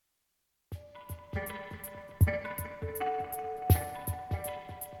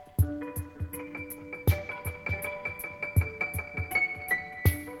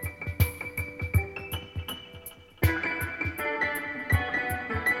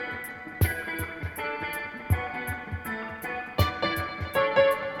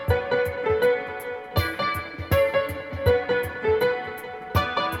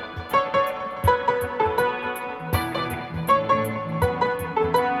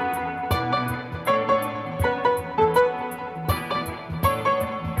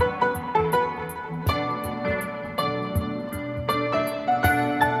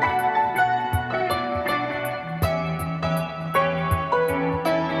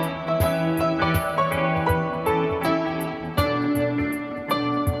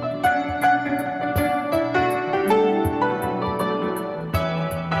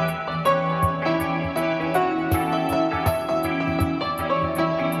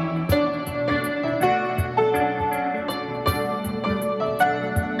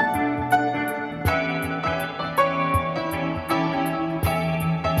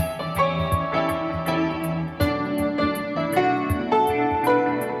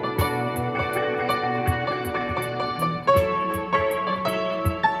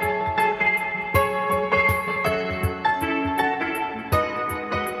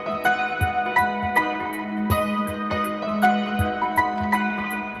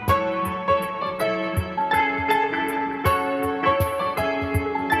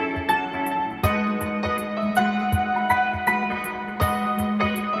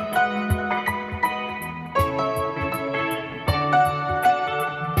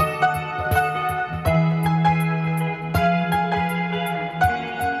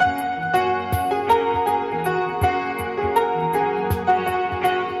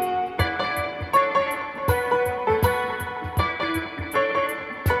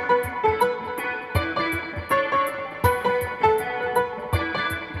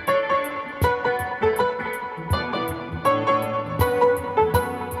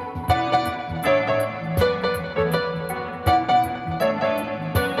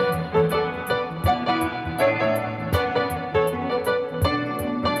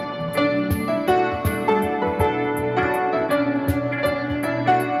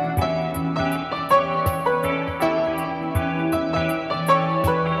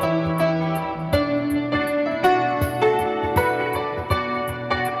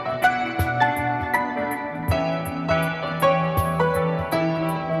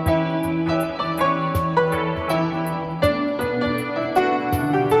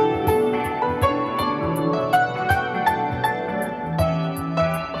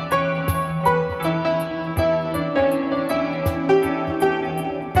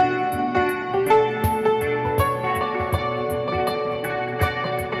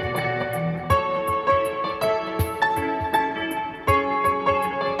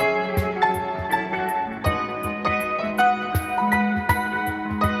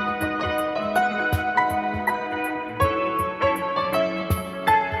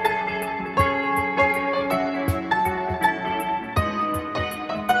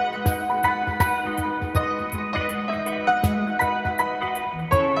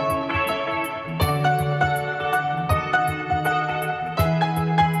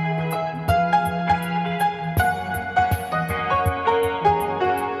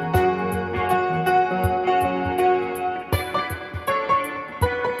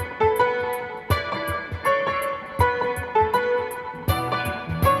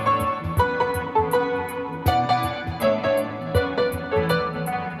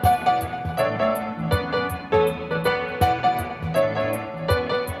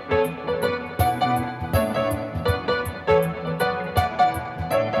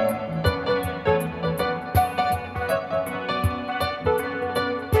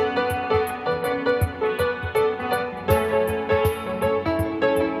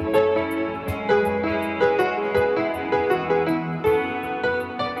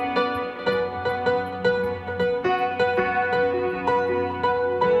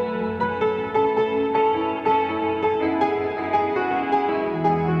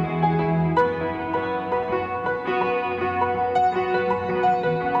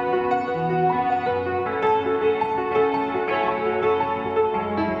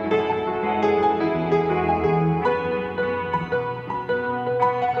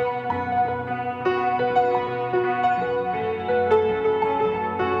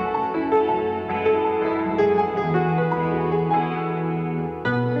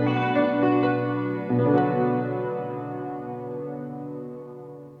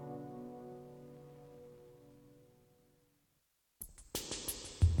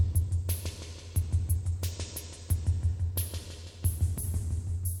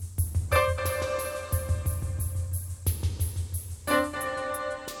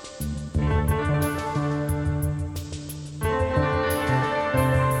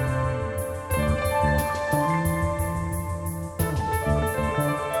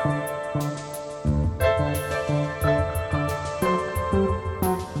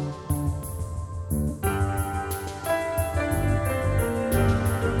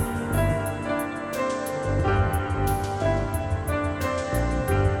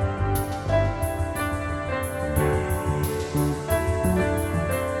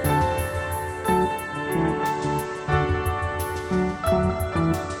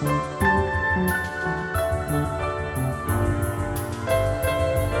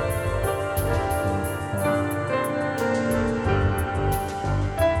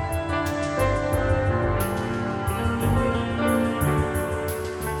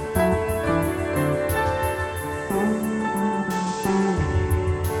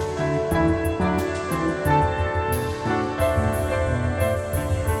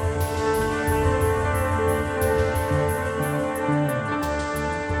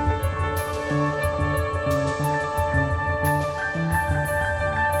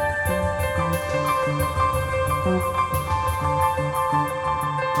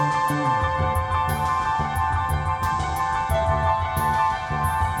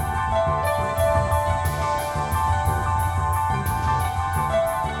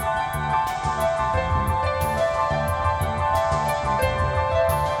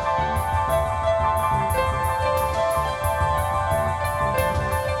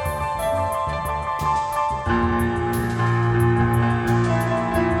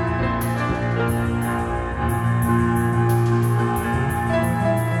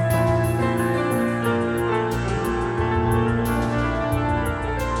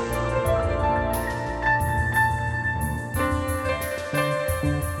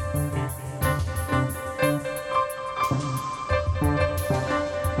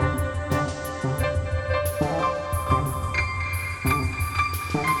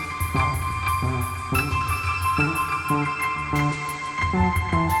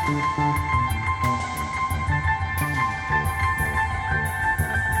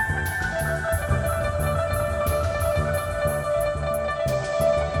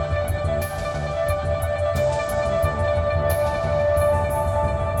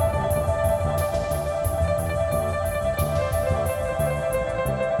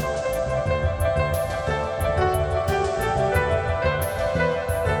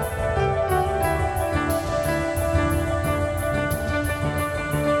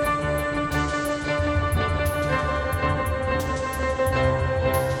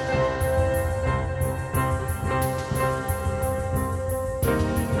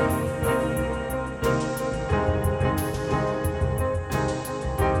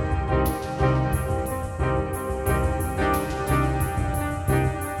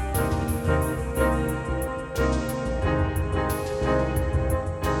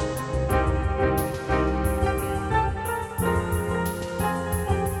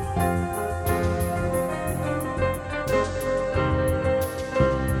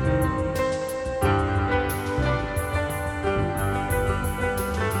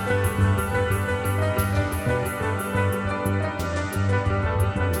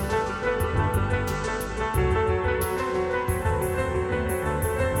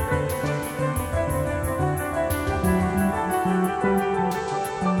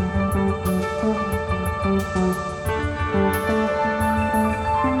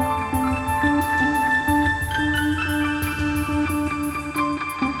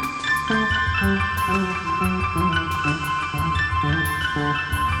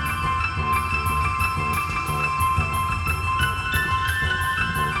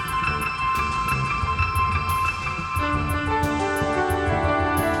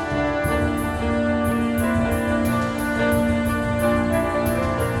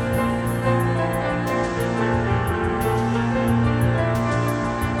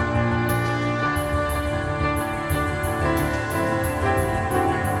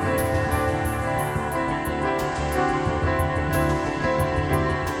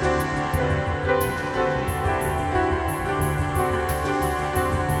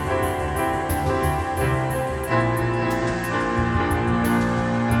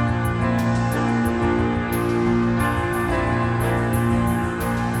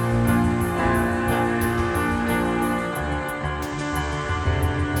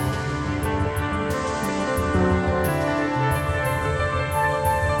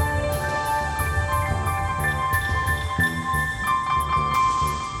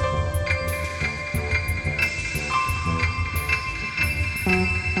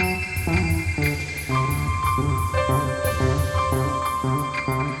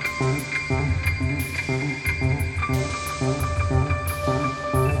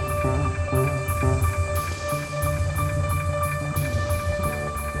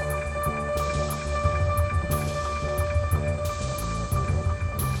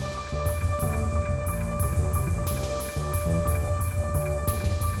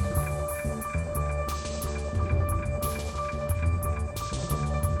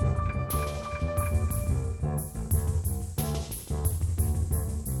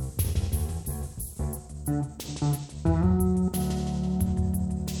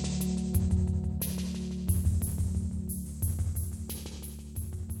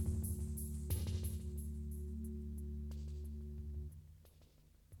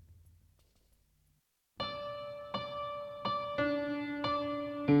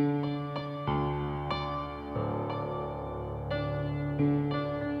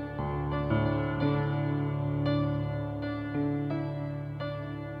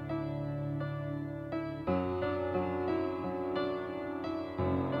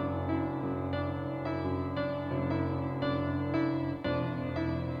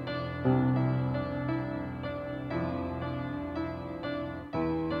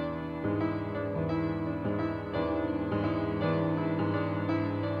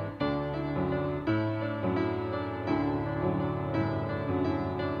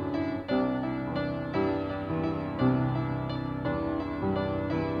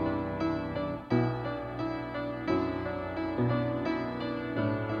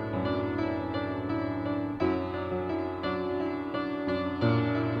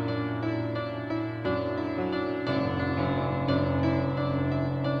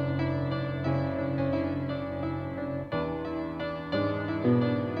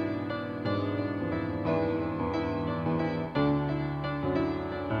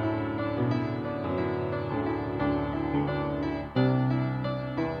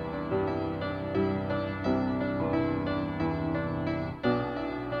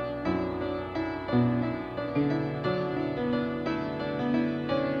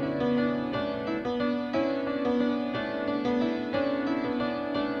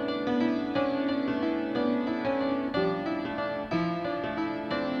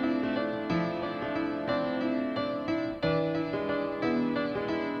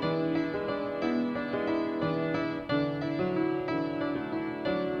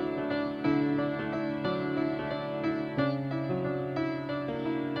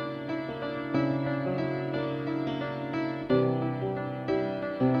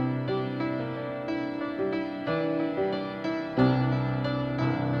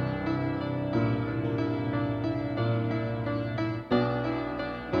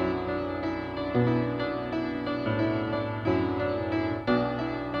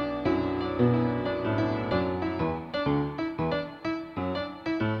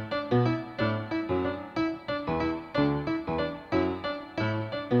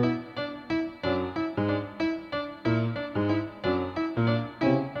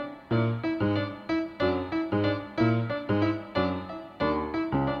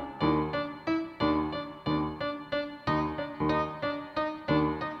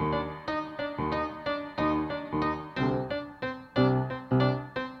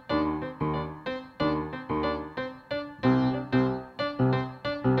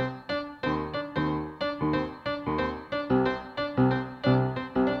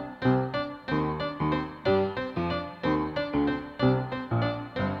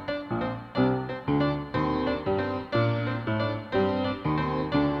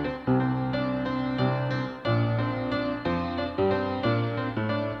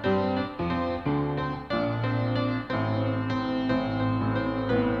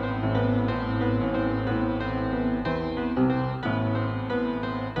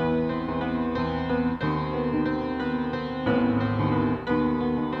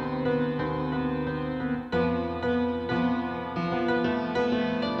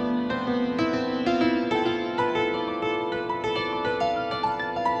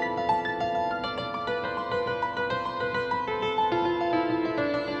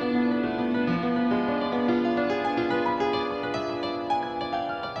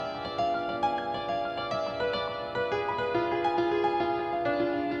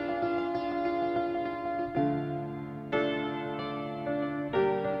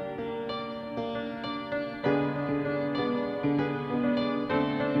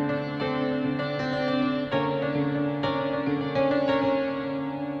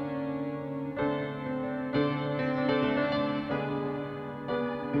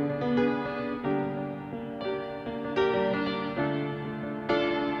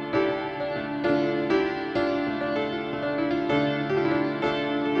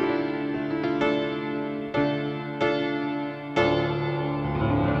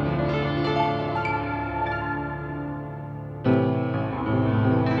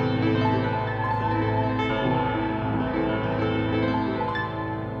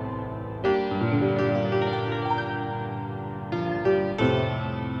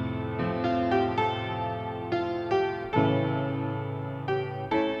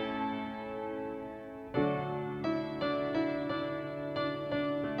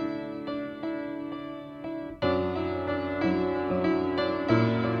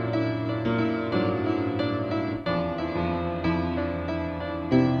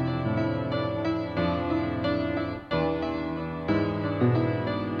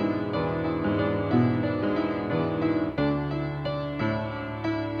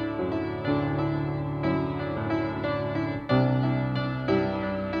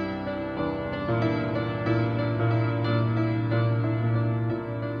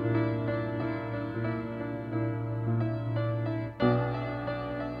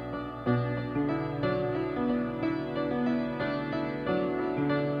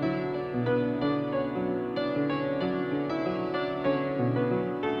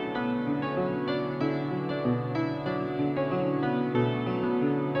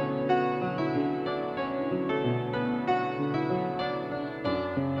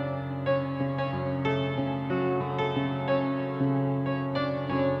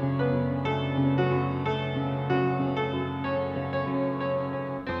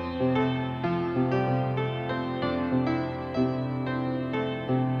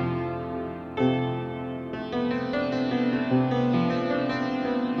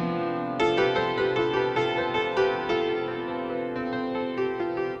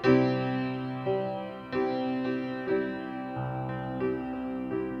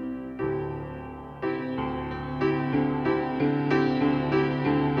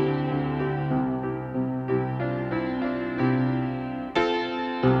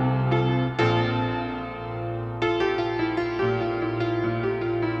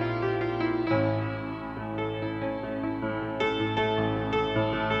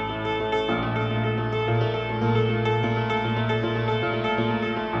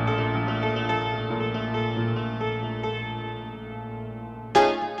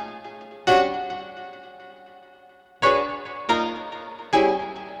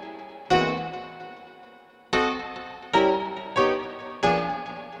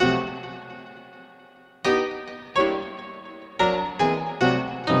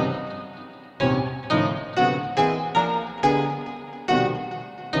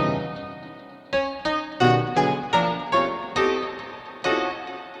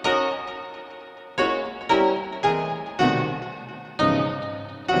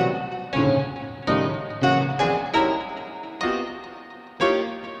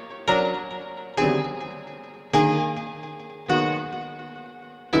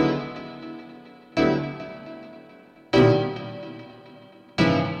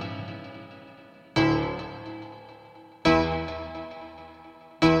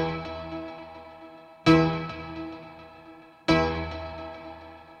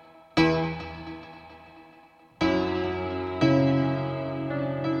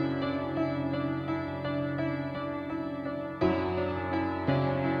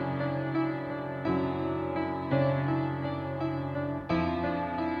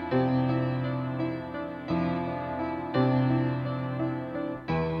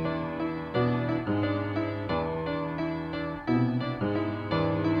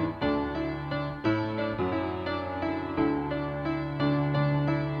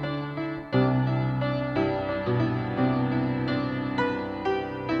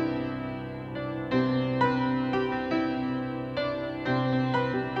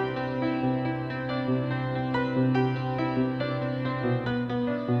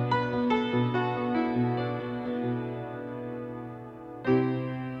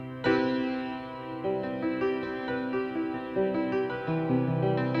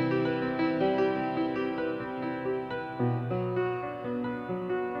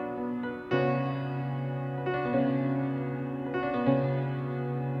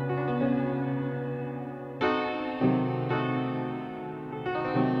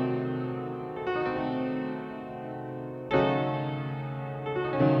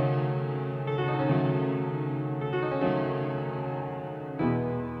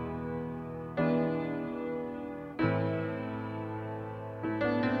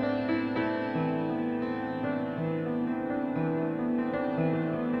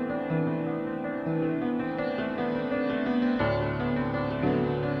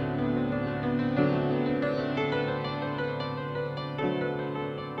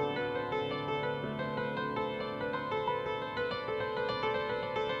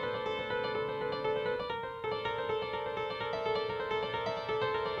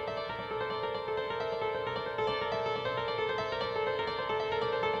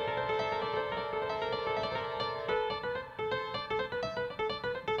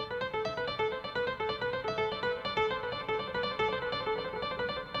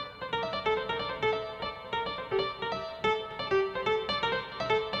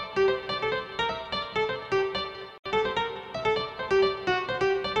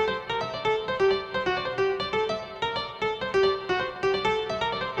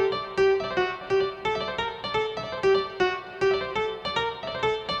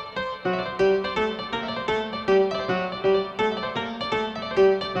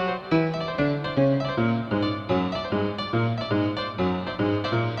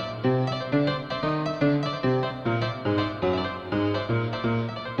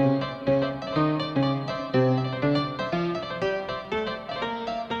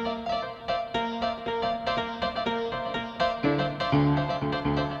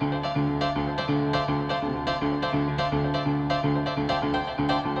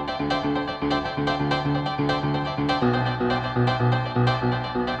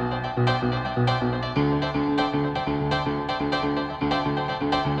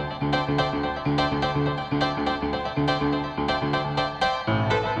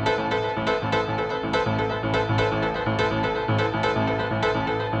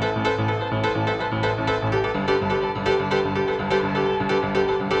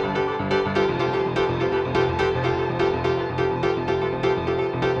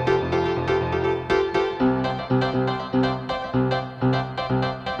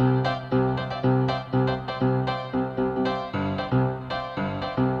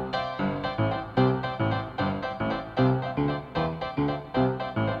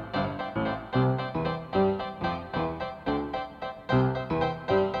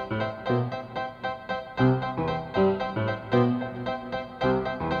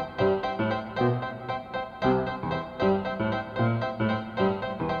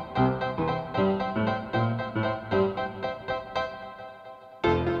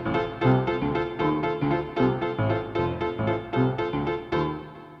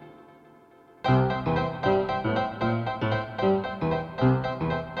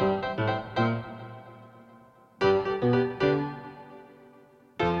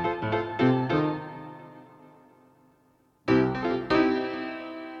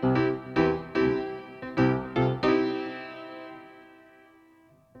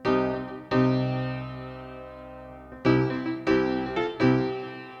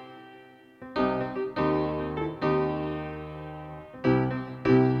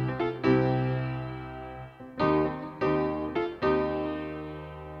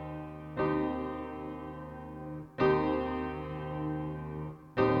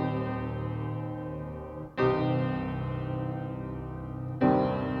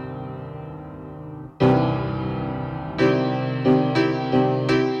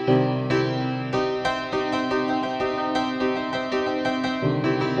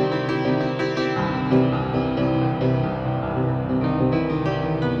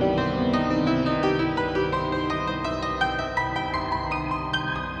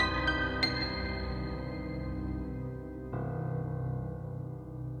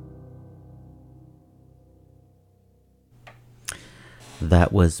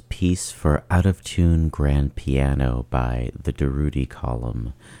 That was Piece for Out of Tune Grand Piano by the Durutti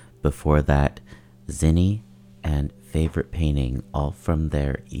column. Before that, Zinni and Favorite Painting, all from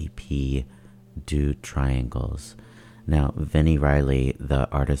their EP Do Triangles. Now, Vinnie Riley, the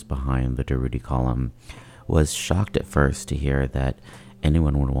artist behind the Durutti column, was shocked at first to hear that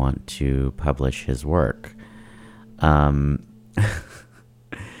anyone would want to publish his work.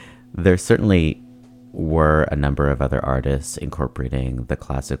 There certainly were a number of other artists incorporating the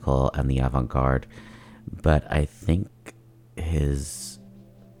classical and the avant-garde, but I think his,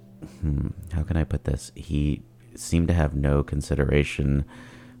 how can I put this? He seemed to have no consideration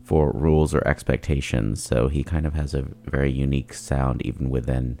for rules or expectations, so he kind of has a very unique sound even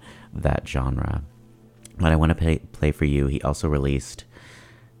within that genre. But I want to play for you, he also released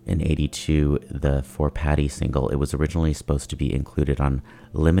in '82 the For Patty single. It was originally supposed to be included on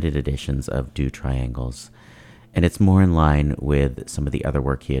limited editions of Do Triangles, and it's more in line with some of the other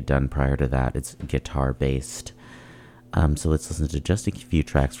work he had done prior to that. It's guitar based. So let's listen to just a few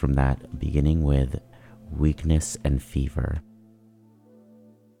tracks from that, beginning with Weakness and Fever.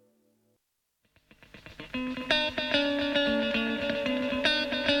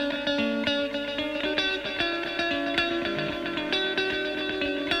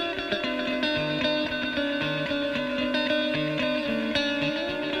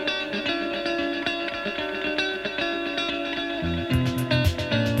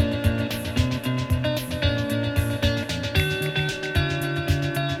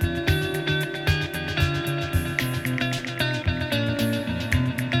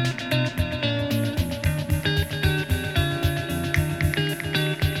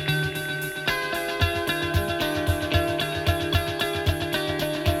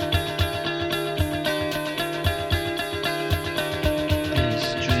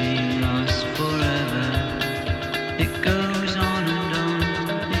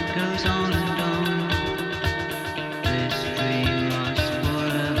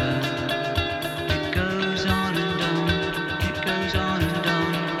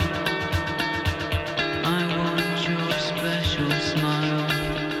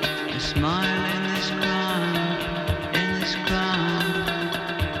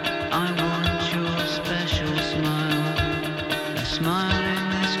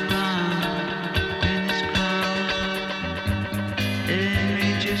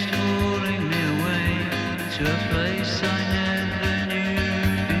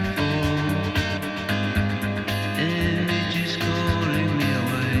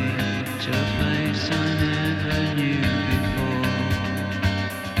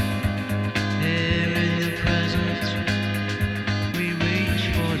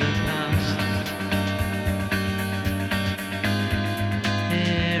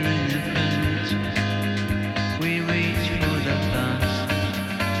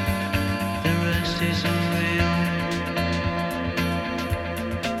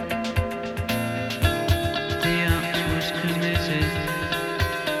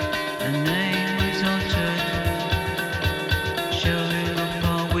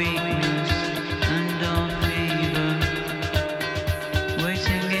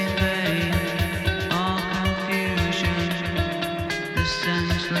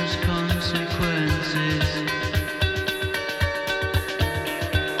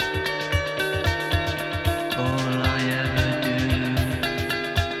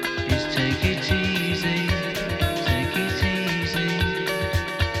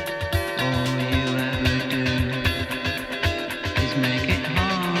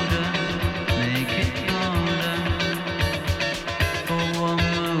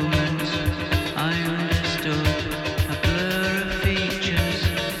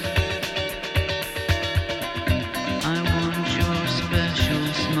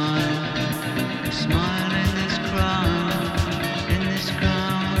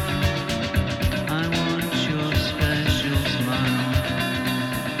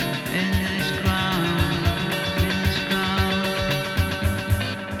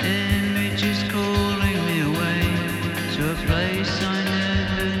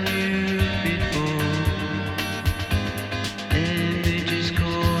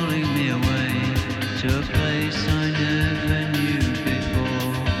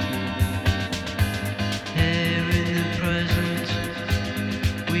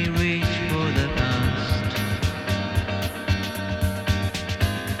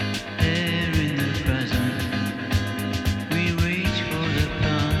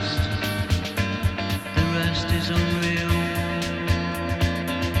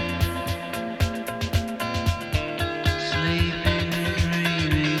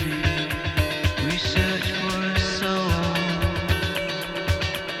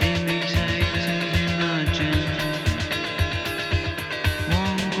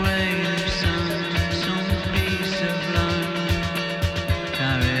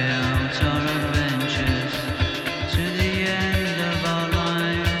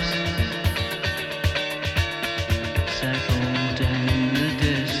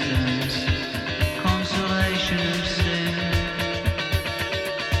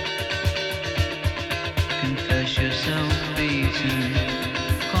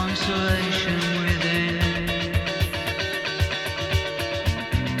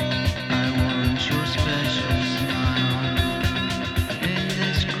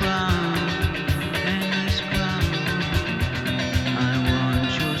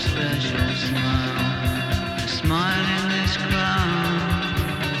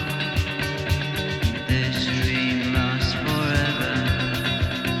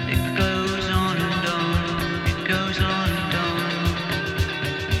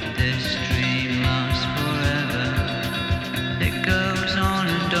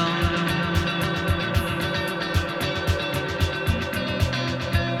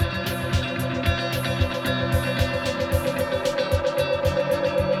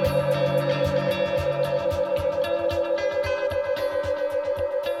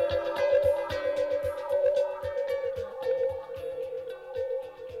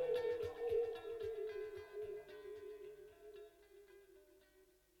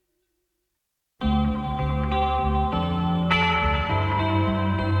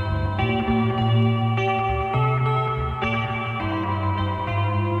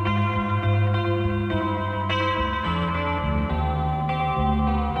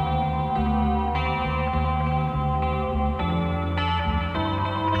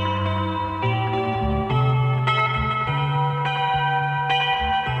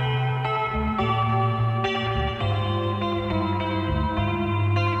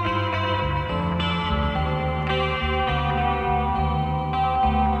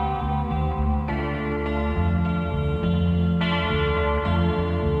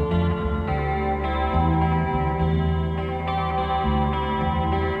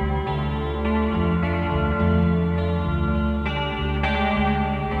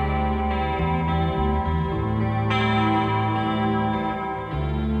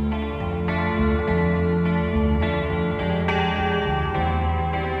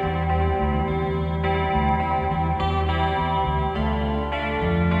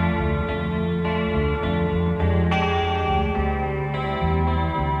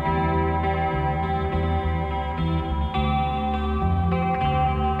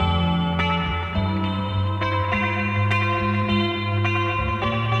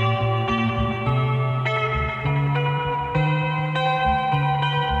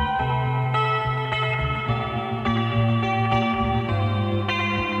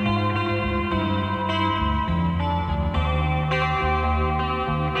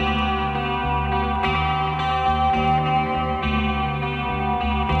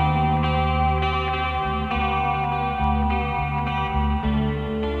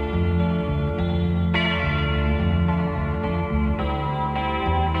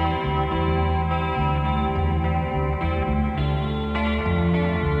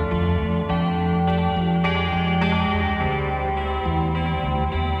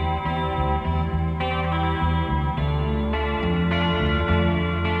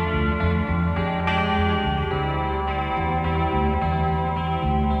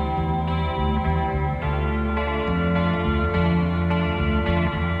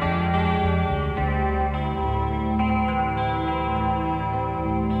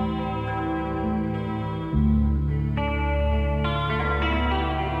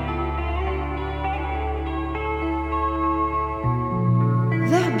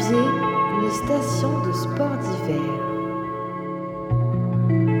 station de sport d'hiver.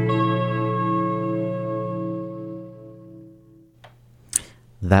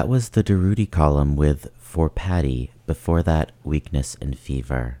 That was the Durutti column with For Patty, before that Weakness and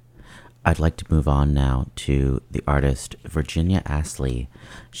Fever. I'd like to move on now to the artist Virginia Astley.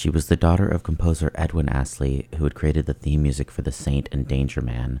 She was the daughter of composer Edwin Astley, who had created the theme music for The Saint and Danger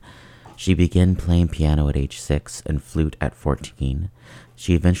Man. She began playing piano at age 6 and flute at 14.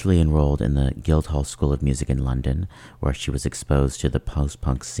 She eventually enrolled in the Guildhall School of Music in London, where she was exposed to the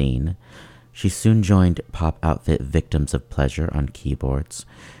post-punk scene. She soon joined pop outfit Victims of Pleasure on keyboards.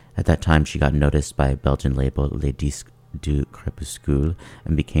 At that time, she got noticed by Belgian label Les Disques du Crépuscule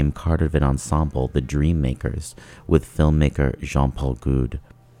and became part of an ensemble, the Dream Makers, with filmmaker Jean-Paul Goude.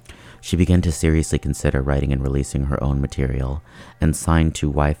 She began to seriously consider writing and releasing her own material, and signed to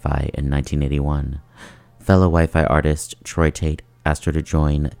Wi-Fi in 1981. Fellow Wi-Fi artist Troy Tate asked her to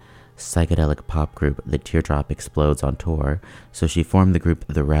join psychedelic pop group The Teardrop Explodes on tour, so she formed the group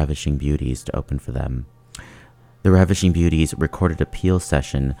The Ravishing Beauties to open for them. The Ravishing Beauties recorded a Peel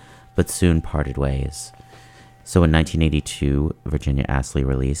session, but soon parted ways. So in 1982, Virginia Astley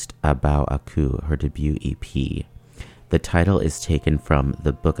released Abau Aku, her debut EP. The title is taken from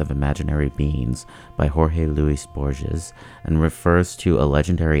The Book of Imaginary Beings by Jorge Luis Borges and refers to a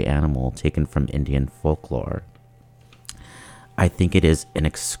legendary animal taken from Indian folklore. I think it is an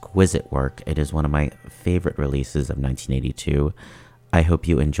exquisite work. It is one of my favorite releases of 1982. I hope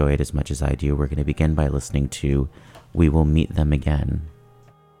you enjoy it as much as I do. We're going to begin by listening to We Will Meet Them Again.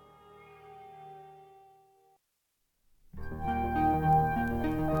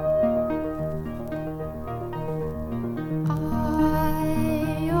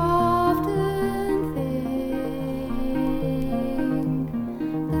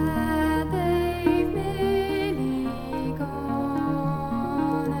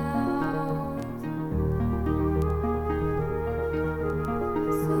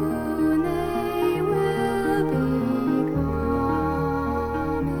 Soon they will be gone.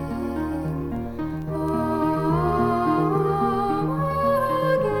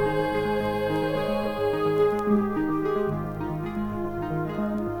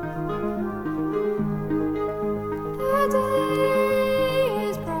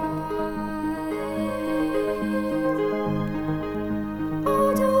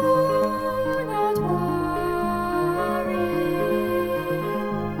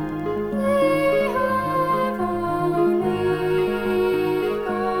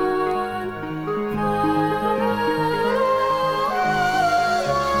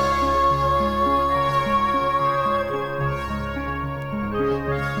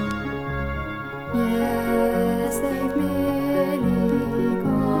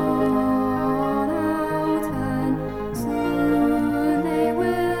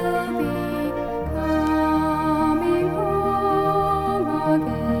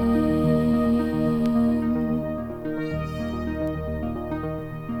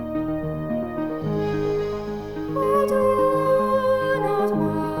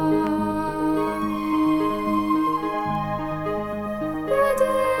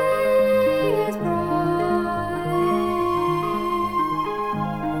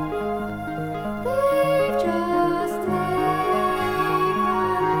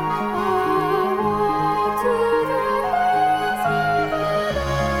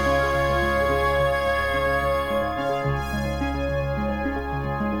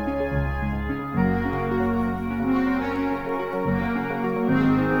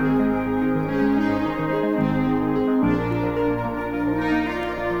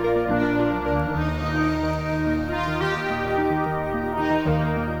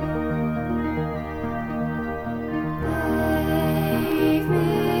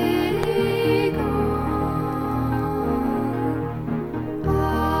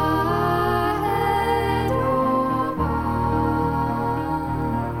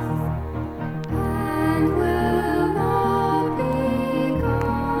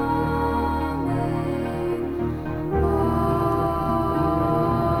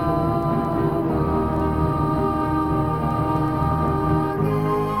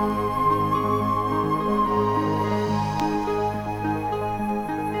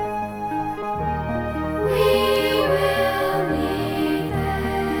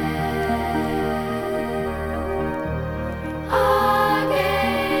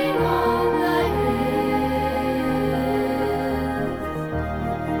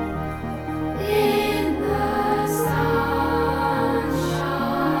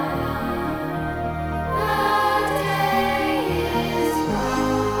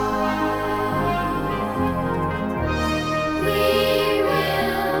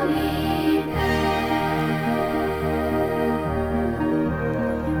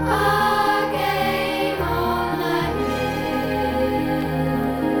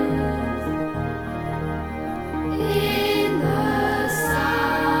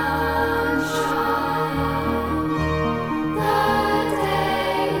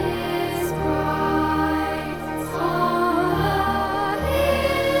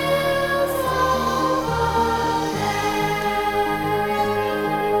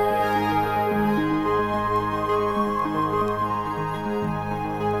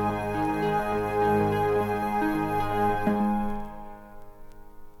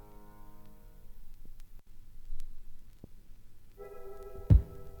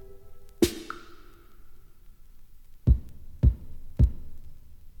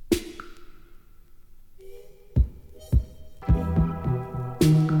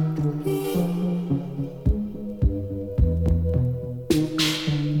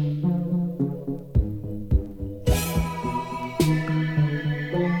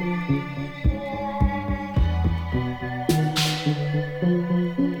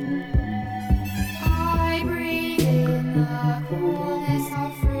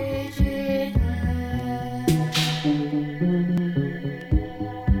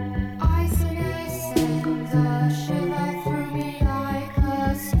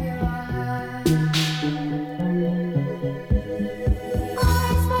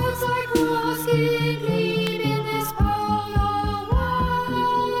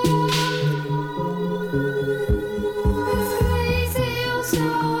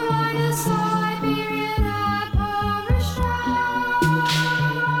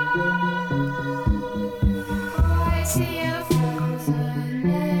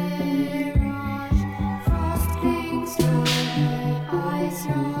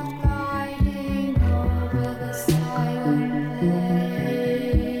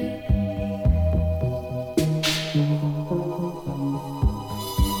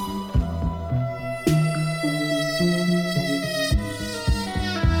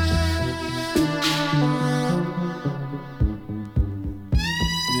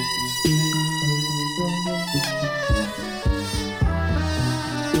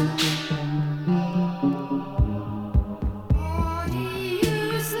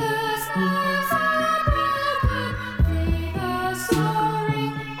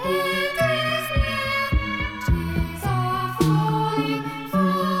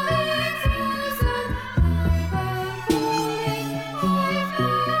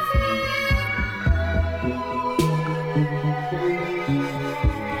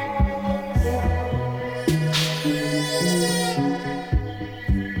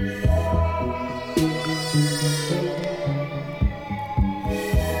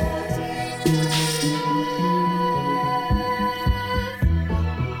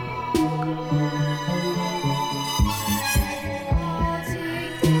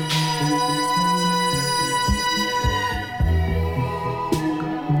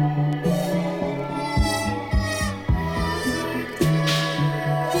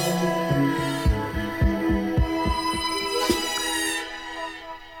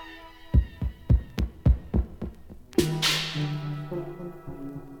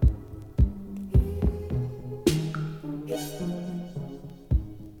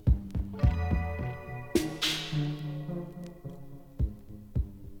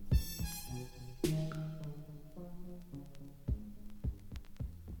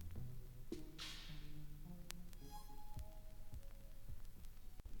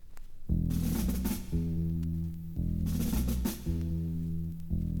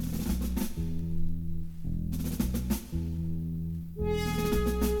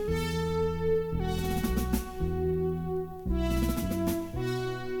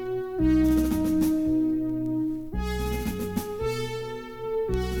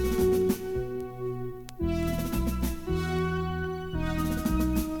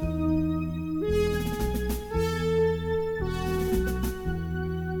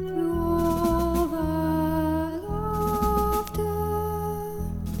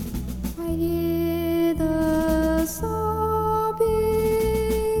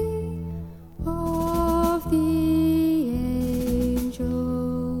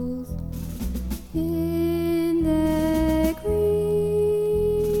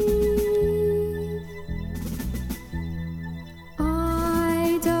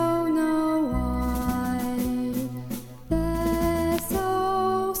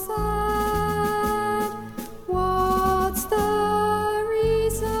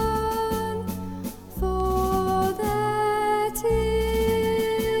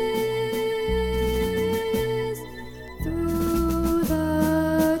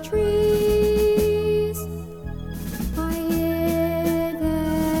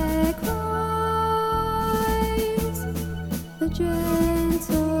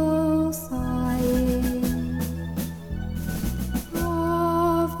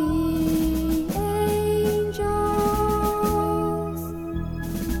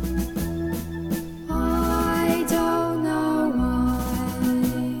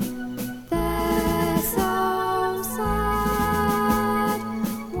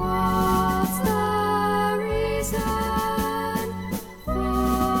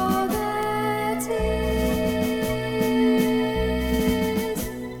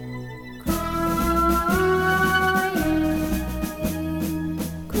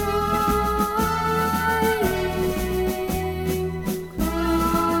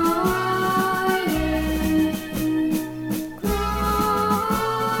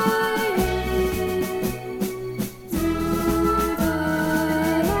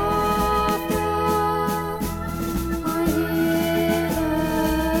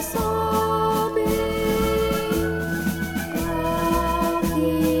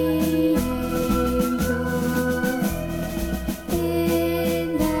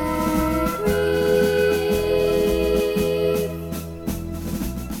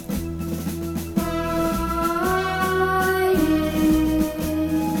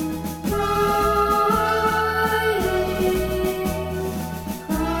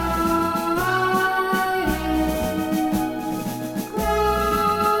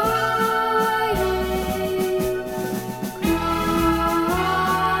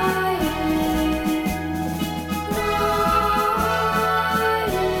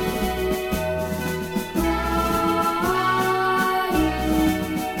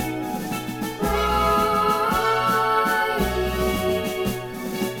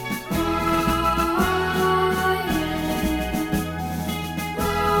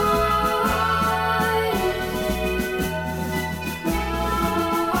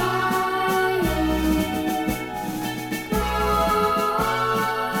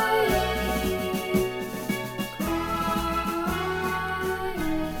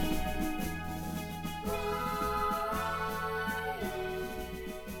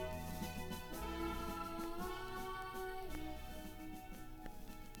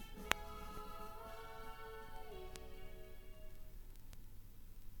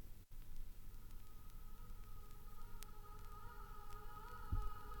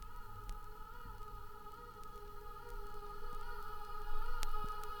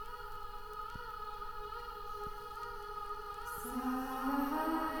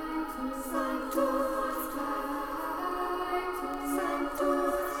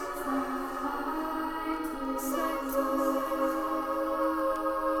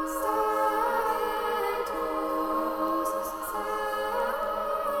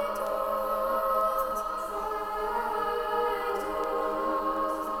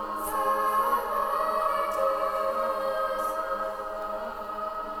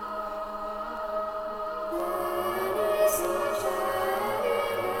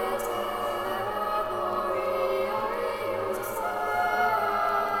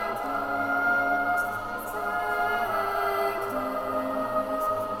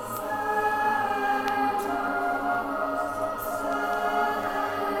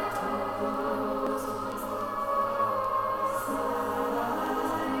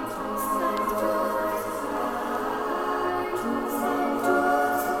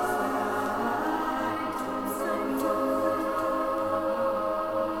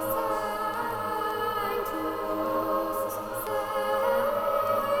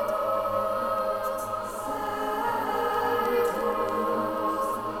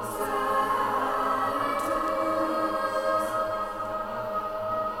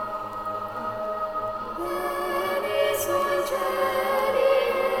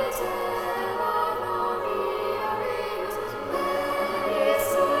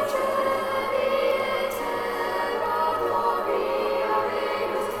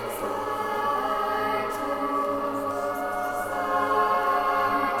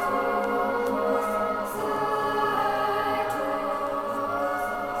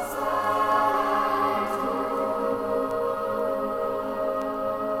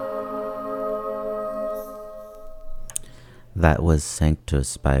 That was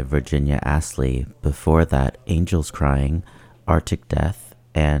Sanctus by Virginia Astley. Before that, Angels Crying, Arctic Death,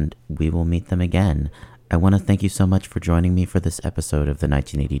 and We Will Meet Them Again. I want to thank you so much for joining me for this episode of the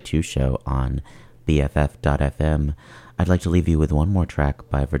 1982 show on BFF.FM. I'd like to leave you with one more track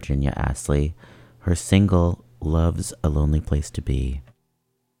by Virginia Astley. Her single, Love's a Lonely Place to Be.